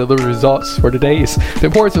Focus That Delivers Results for today is The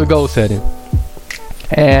Importance of Goal Setting.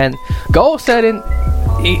 And goal setting,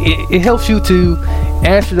 it helps you to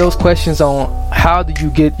answer those questions on how do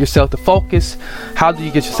you get yourself to focus, how do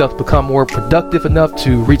you get yourself to become more productive enough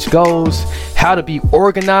to reach goals, how to be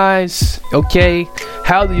organized, okay,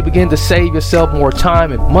 how do you begin to save yourself more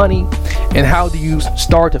time and money, and how do you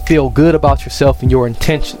start to feel good about yourself and your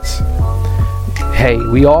intentions. Hey,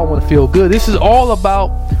 we all want to feel good. This is all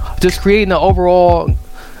about just creating an overall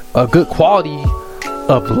good quality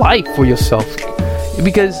of life for yourself.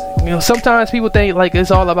 Because, sometimes people think like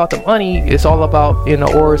it's all about the money, it's all about,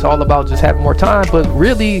 or it's all about just having more time. But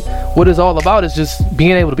really, what it's all about is just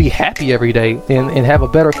being able to be happy every day and have a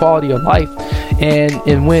better quality of life.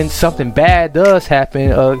 And when something bad does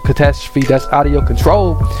happen, a catastrophe that's out of your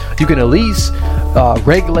control, you can at least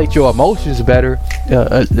regulate your emotions better,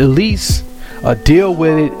 at least deal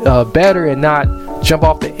with it better, and not jump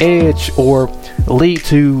off the edge or lead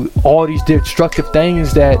to all these destructive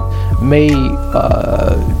things that may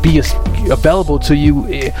be available to you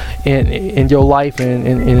in your life and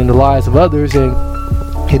in the lives of others, and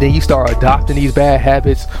then you start adopting these bad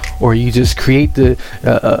habits, or you just create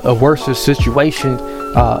a worse situation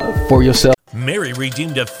for yourself. Mary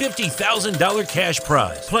redeemed a $50,000 cash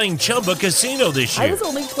prize playing Chumba Casino this year. I was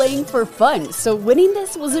only playing for fun, so winning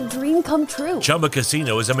this was a dream come true. Chumba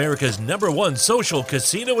Casino is America's #1 social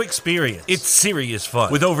casino experience. It's serious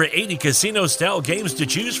fun. With over 80 casino-style games to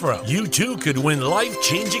choose from, you too could win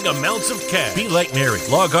life-changing amounts of cash. Be like Mary.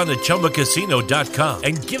 Log on to ChumbaCasino.com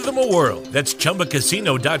and give them a whirl. That's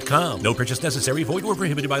ChumbaCasino.com. No purchase necessary. Void or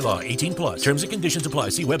prohibited by law. 18+. Terms and conditions apply.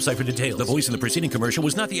 See website for details. The voice in the preceding commercial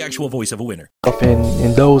was not the actual voice of a winner.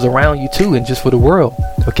 And those around you too, and just for the world.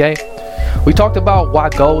 Okay, we talked about why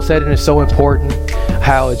goal setting is so important,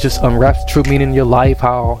 how it just unwraps true meaning in your life,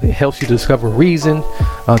 how it helps you to discover a reason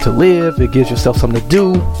to live. It gives yourself something to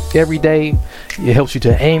do every day. It helps you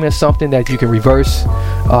to aim at something that you can reverse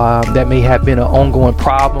that may have been an ongoing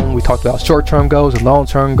problem. We talked about short-term goals and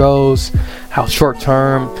long-term goals, how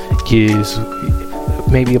short-term is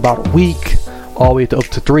maybe about a week all the way up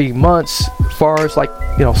to 3 months. As far as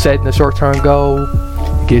setting a short-term goal,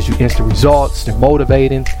 it gives you instant results. They're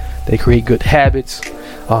motivating. They create good habits.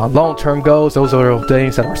 Long-term goals, those are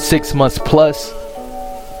things that are 6 months plus,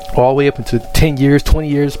 all the way up into 10 years, 20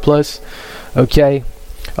 years plus. Okay,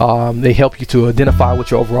 they help you to identify what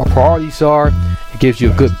your overall priorities are. It gives you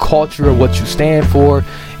a good culture of what you stand for.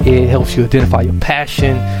 It helps you identify your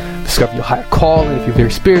passion, discover your higher calling if you're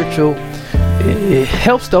very spiritual. It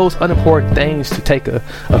helps those unimportant things to take a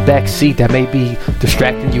back seat that may be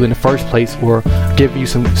distracting you in the first place or giving you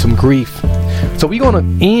some grief. So we're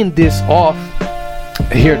going to end this off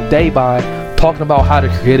here today by talking about how to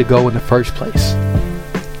create a goal in the first place.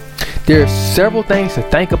 There's several things to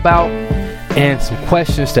think about and some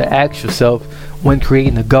questions to ask yourself when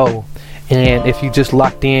creating a goal. And if you just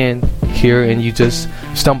locked in here and you just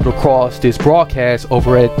stumbled across this broadcast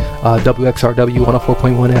over at WXRW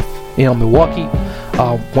 104.1 FM Milwaukee,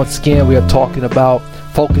 once again we are talking about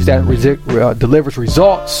Focus That Delivers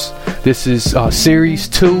Results. This is series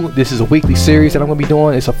 2. This is a weekly series that I'm going to be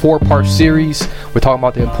doing. It's a 4-part series. We're talking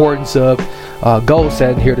about the importance of goal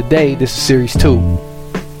setting here today. This is series 2,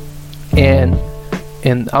 and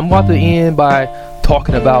I'm about to end by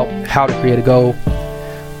talking about how to create a goal,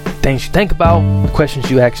 things you think about, questions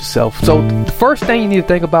you ask yourself. So the first thing you need to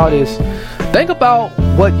think about is think about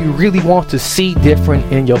what you really want to see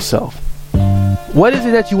different in yourself. What is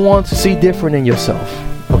it that you want to see different in yourself?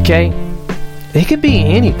 Okay, it could be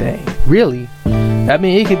anything, really. I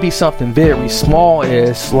mean, it could be something very small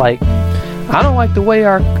as like, I don't like the way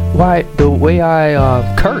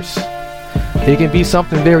I curse. It can be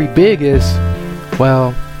something very big as,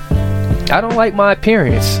 well, I don't like my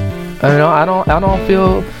appearance. I don't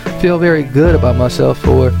feel very good about myself,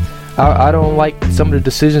 or I don't like some of the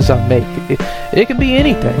decisions I make. It can be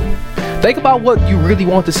anything. Think about what you really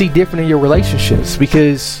want to see different in your relationships,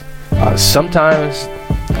 because sometimes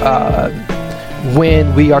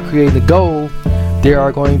when we are creating a goal, there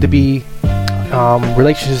are going to be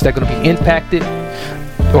relationships that are going to be impacted.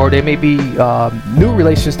 or there may be new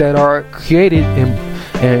relations that are created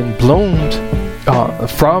and bloomed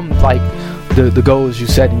from like the goals you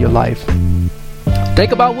set in your life.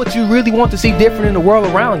 Think about what you really want to see different in the world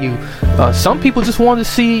around you. Some people just want to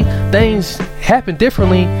see things happen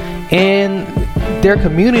differently in their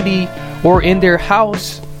community or in their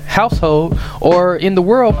household or in the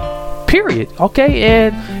world, period. Okay,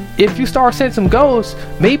 and if you start setting some goals,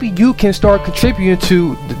 maybe you can start contributing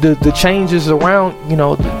to the changes around,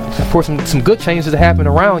 for some good changes that happen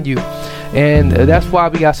around you. And that's why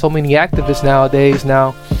we got so many activists nowadays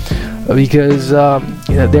because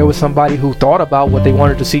there was somebody who thought about what they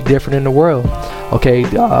wanted to see different in the world. Okay,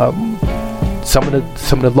 some of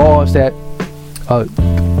the laws that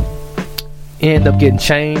end up getting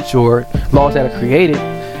changed, or laws that are created,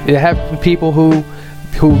 it happens from people who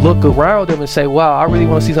look around them and say, wow, I really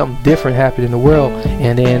want to see something different happen in the world.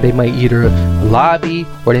 And then they might either lobby,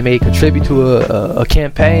 or they may contribute to a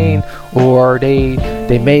campaign, or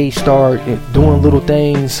they may start doing little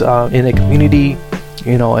things in a community,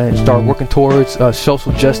 and start working towards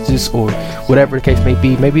social justice, or whatever the case may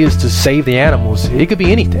be. Maybe it's to save the animals. It could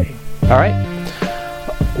be anything. All right.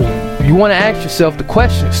 You want to ask yourself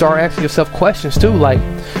start asking yourself questions too, like,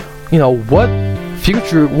 what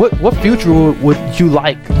future would you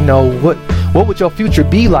like? What would your future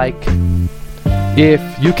be like if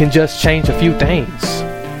you can just change a few things?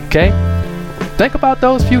 Okay, think about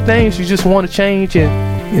those few things you just want to change,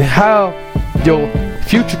 and how your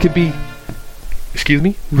future could be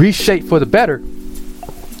reshaped for the better,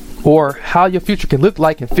 or how your future can look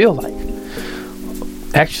like and feel like.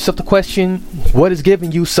 Ask yourself the question, what is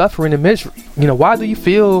giving you suffering and misery? Why do you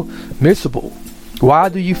feel miserable? Why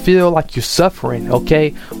do you feel like you're suffering? Okay,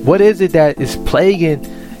 what is it that is plaguing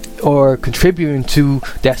or contributing to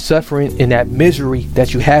that suffering and that misery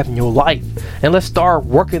that you have in your life? And let's start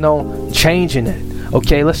working on changing it.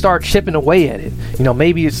 Okay, let's start chipping away at it.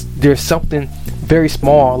 Maybe there's something very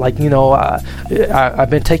small, like I've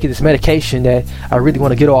been taking this medication that I really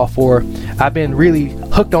want to get off, or I've been really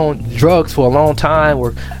hooked on drugs for a long time,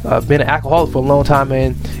 or been an alcoholic for a long time,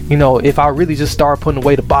 and if I really just start putting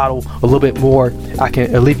away the bottle a little bit more, I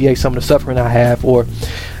can alleviate some of the suffering I have. Or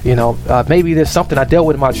maybe there's something I dealt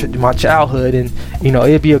with in my childhood, and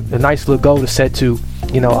it'd be a nice little goal to set to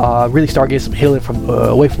really start getting some healing from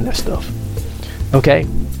away from that stuff. Okay,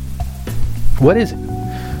 what is it?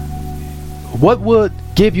 What would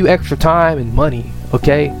give you extra time and money?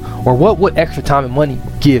 Okay, or what would extra time and money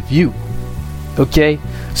give you? Okay,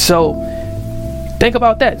 so think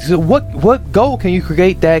about that. So what goal can you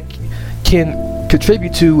create that can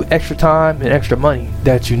contribute to extra time and extra money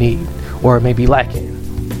that you need, or maybe lacking,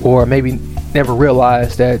 or maybe never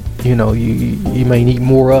realize that you may need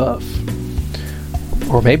more of,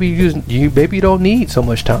 or maybe you don't need so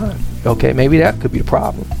much time. Okay, maybe that could be the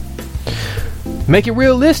problem. Make it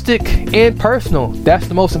realistic and personal. That's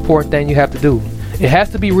the most important thing you have to do. It has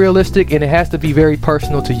to be realistic, and it has to be very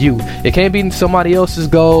personal to you. It can't be somebody else's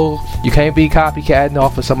goal. You can't be copycatting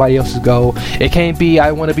off of somebody else's goal. It can't be,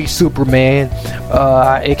 I want to be Superman.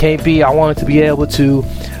 It can't be, I wanted to be able to,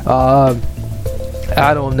 go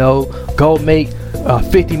make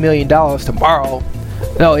 $50 million tomorrow.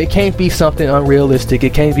 No, it can't be something unrealistic.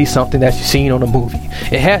 It can't be something that you've seen on a movie.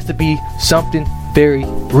 It has to be something very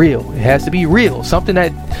real. It has to be real. Something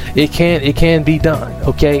that it can be done.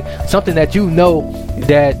 Okay, something that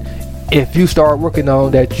that if you start working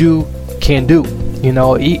on, that you can do.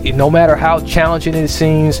 No matter how challenging it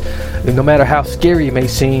seems, no matter how scary it may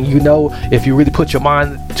seem, if you really put your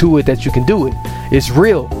mind to it, that you can do it. It's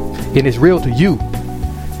real, and it's real to you.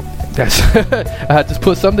 That's I just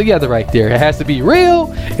put something together right there. It has to be real,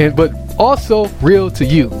 but also real to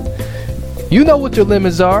you. You know what your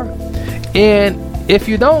limits are. And if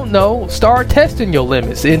you don't know, start testing your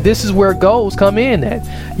limits. And this is where goals come in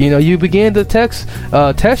at. You begin to test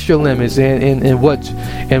your limits and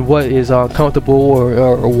what is comfortable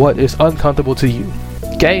or what is uncomfortable to you.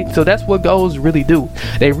 Okay, so that's what goals really do.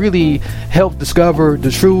 They really help discover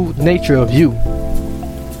the true nature of you.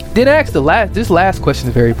 Then ask this last question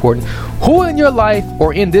is very important. Who in your life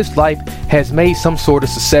or in this life has made some sort of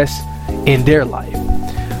success in their life?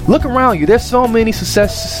 Look around you. There's so many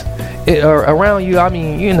successes around you. I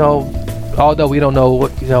mean, although we don't know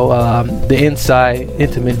what the inside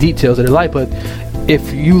intimate details of their life, but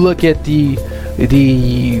if you look at the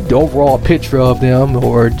overall picture of them,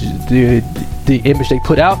 or the image they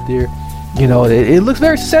put out there, it looks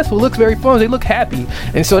very successful, it looks very fun, they look happy,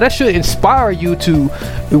 and so that should inspire you to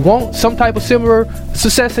want some type of similar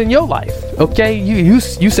success in your life. Okay, you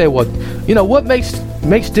say, well, what makes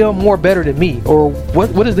makes them more better than me? Or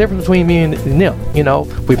what is the difference between me and them? You know,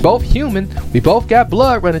 we both human. We both got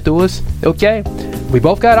blood running through us. Okay, we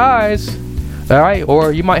both got eyes. All right,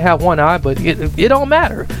 or you might have one eye, but it don't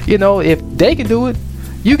matter. You know, if they can do it,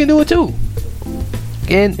 you can do it too.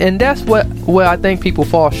 And that's what I think people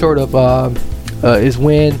fall short of is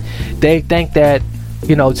when they think that,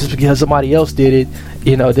 you know, just because somebody else did it,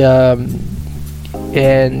 you know,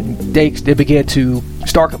 and they begin to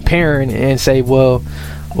start comparing and say, well,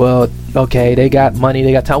 okay, they got money,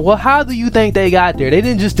 they got time. Well, how do you think they got there? They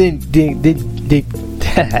didn't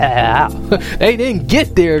they didn't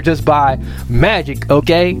get there just by magic.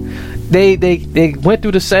 Okay, they went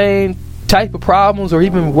through the same type of problems, or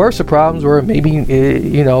even worse of problems, or maybe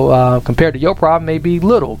compared to your problem, maybe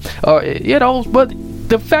little, but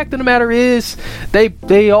the fact of the matter is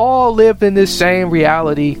they all lived in this same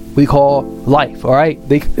reality we call life. All right,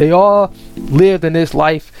 they all lived in this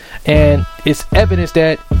life, and it's evidence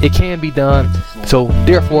that it can be done. So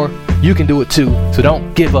therefore you can do it too. So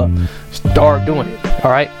don't give up, start doing it.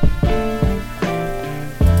 All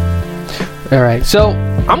right, so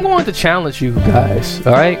I'm going to challenge you guys.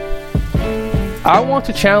 All right, I want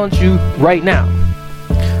to challenge you right now.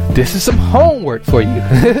 This is some homework for you.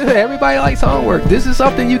 Everybody likes homework. This is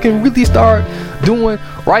something you can really start doing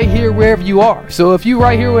right here wherever you are. So if you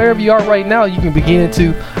right here wherever you are right now, you can begin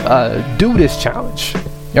to do this challenge.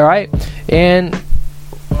 All right, and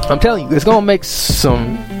I'm telling you, it's gonna make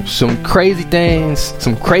some crazy things,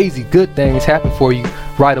 some crazy good things happen for you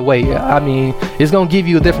right away. I mean, it's gonna give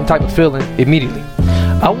you a different type of feeling immediately.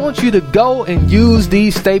 I want you to go and use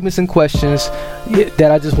these statements and questions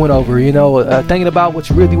that I just went over. You know, thinking about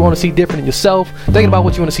what you really want to see different in yourself, thinking about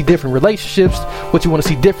what you want to see different in relationships, what you want to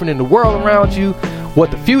see different in the world around you,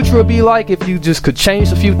 what the future would be like if you just could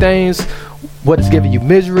change a few things, what is giving you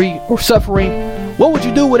misery or suffering, what would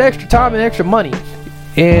you do with extra time and extra money,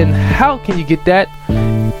 and how can you get that,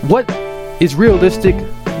 what is realistic,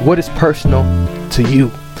 what is personal to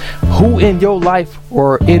you. Who in your life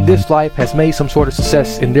or in this life has made some sort of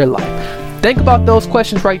success in their life? Think about those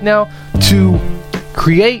questions right now to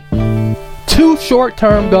create 2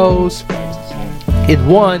 short-term goals and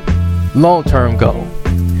 1 long-term goal.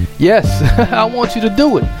 Yes, I want you to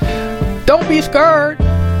do it. Don't be scared,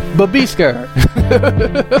 but be scared.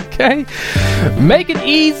 Okay? Make an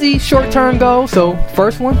easy short-term goal. So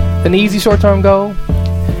first one, an easy short-term goal.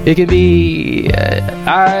 It can be,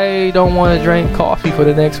 I don't want to drink coffee for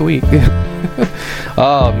the next week.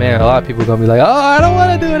 Oh man, a lot of people are going to be like, oh, I don't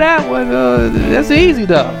want to do that one. That's easy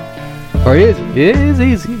though. Or is it? It is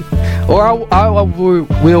easy. Or I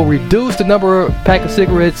will reduce the number of pack of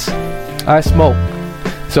cigarettes I smoke.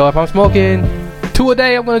 So if I'm smoking 2 a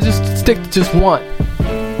day, I'm going to just stick to just 1.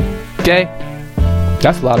 Okay?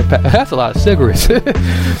 That's a lot of cigarettes.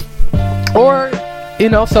 Or,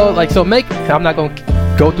 so make, I'm not going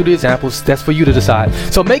to go through the examples. That's for you to decide.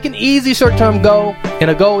 So make an easy short-term goal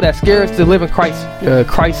and a goal that scares the living Christ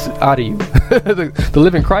out of you. the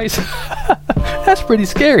living Christ. That's pretty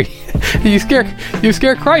scary. You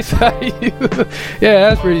scare Christ out of you. Yeah,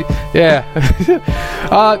 that's pretty. Yeah.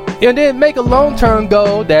 And then make a long-term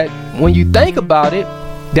goal that when you think about it,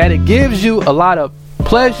 that it gives you a lot of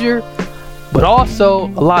pleasure, but also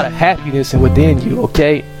a lot of happiness within you.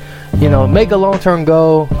 Okay. Make a long-term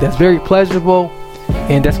goal that's very pleasurable,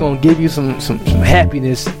 and that's going to give you some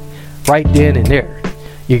happiness right then and there.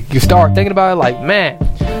 You start thinking about it like, man,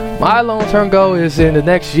 my long-term goal is in the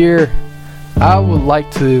next year, I would like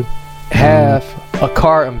to have a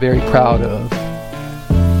car I'm very proud of.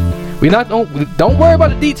 Don't worry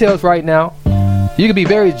about the details right now. You can be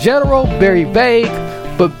very general, very vague,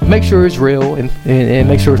 but make sure it's real and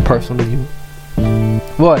make sure it's personal to you.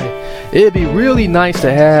 Boy, it'd be really nice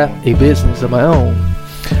to have a business of my own.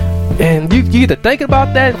 And you get to thinking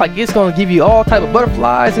about that, like it's going to give you all type of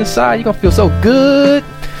butterflies inside. You're going to feel so good.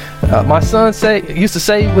 My son used to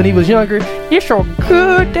say when he was younger, "You're so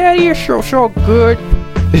good, Daddy. You're so good."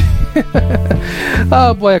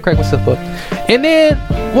 Oh boy, I cracked myself up. And then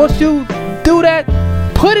once you do that,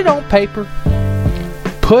 put it on paper.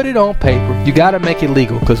 Put it on paper. You got to make it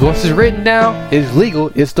legal, because once it's written down, it's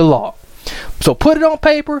legal. It's the law. So put it on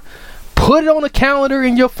paper. Put it on a calendar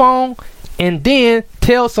in your phone, and then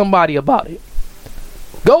tell somebody about it.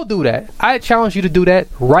 Go do that. I challenge you to do that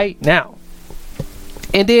right now.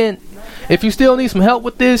 And then, if you still need some help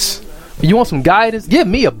with this, you want some guidance, give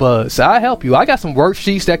me a buzz. I'll help you. I got some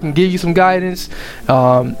worksheets that can give you some guidance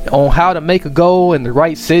on how to make a goal and the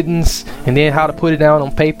right sentence, and then how to put it down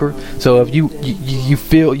on paper. So if you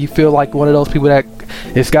feel like one of those people that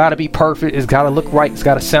it's got to be perfect, it's got to look right, it's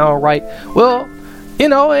got to sound right. Well,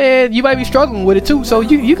 and you might be struggling with it too. So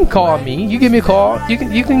you can call me. You give me a call. You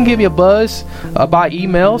can give me a buzz by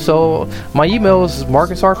email. So my email is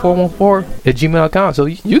marcusart414@gmail.com. So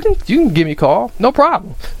you can give me a call. No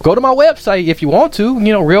problem. Go to my website if you want to.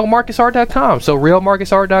 realmarcusart.com. So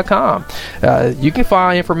realmarcusart.com. You can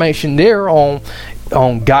find information there on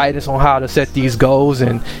guidance on how to set these goals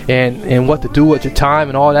and what to do with your time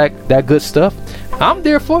and all that good stuff. I'm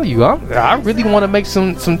there for you. I really want to make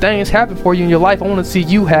some things happen for you in your life. I want to see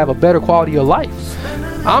you have a better quality of life.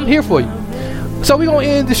 I'm here for you. So we're going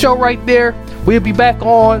to end the show right there. We'll be back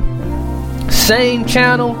on same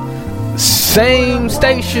channel, same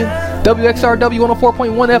station, WXRW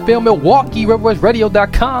 104.1 FM Milwaukee.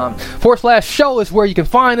 RiverWestRadio.com/show is where you can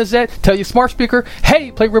find us at. Tell your smart speaker,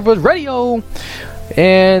 hey, play River West Radio.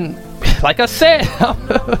 And like I said,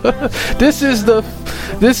 this is a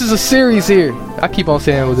series here. I keep on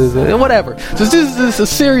saying whatever. So this is a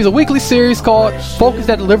series, a weekly series called Focus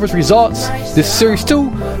That Delivers Results. This is series 2.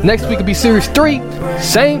 Next week will be series 3.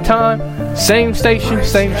 Same time, same station,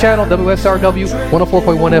 same channel, WSRW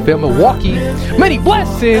 104.1 FM Milwaukee. Many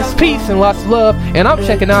blessings, peace, and lots of love. And I'm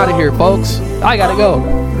checking out of here, folks. I gotta go.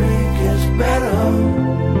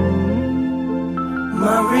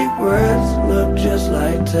 My regrets look just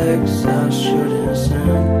like texts I shouldn't send.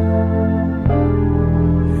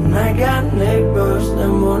 And I got neighbors that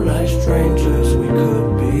more like strangers. We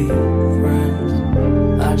could be friends.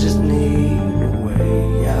 I just need a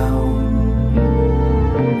way out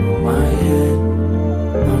of my head.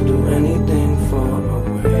 I'll do anything for a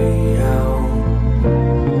way out of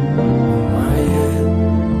my head.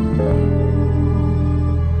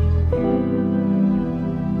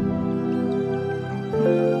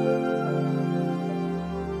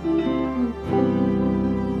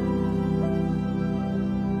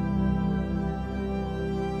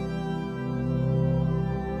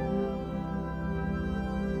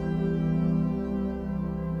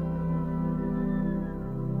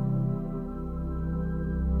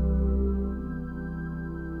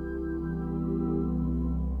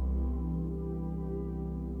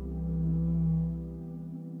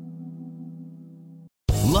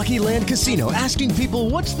 Lucky Land Casino, asking people,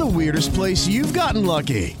 what's the weirdest place you've gotten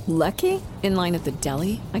lucky? Lucky? In line at the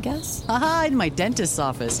deli, I guess? Aha, in my dentist's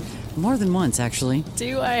office. More than once, actually.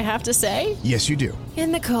 Do I have to say? Yes, you do.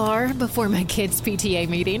 In the car before my kids' PTA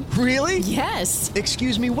meeting. Really? Yes.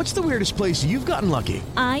 Excuse me, what's the weirdest place you've gotten lucky?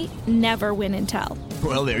 I never win and tell.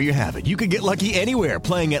 Well, there you have it. You can get lucky anywhere,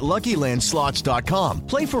 playing at LuckyLandSlots.com.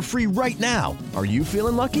 Play for free right now. Are you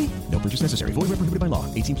feeling lucky? No purchase necessary. Void where prohibited by law.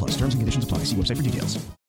 18+. Terms and conditions apply. See website for details.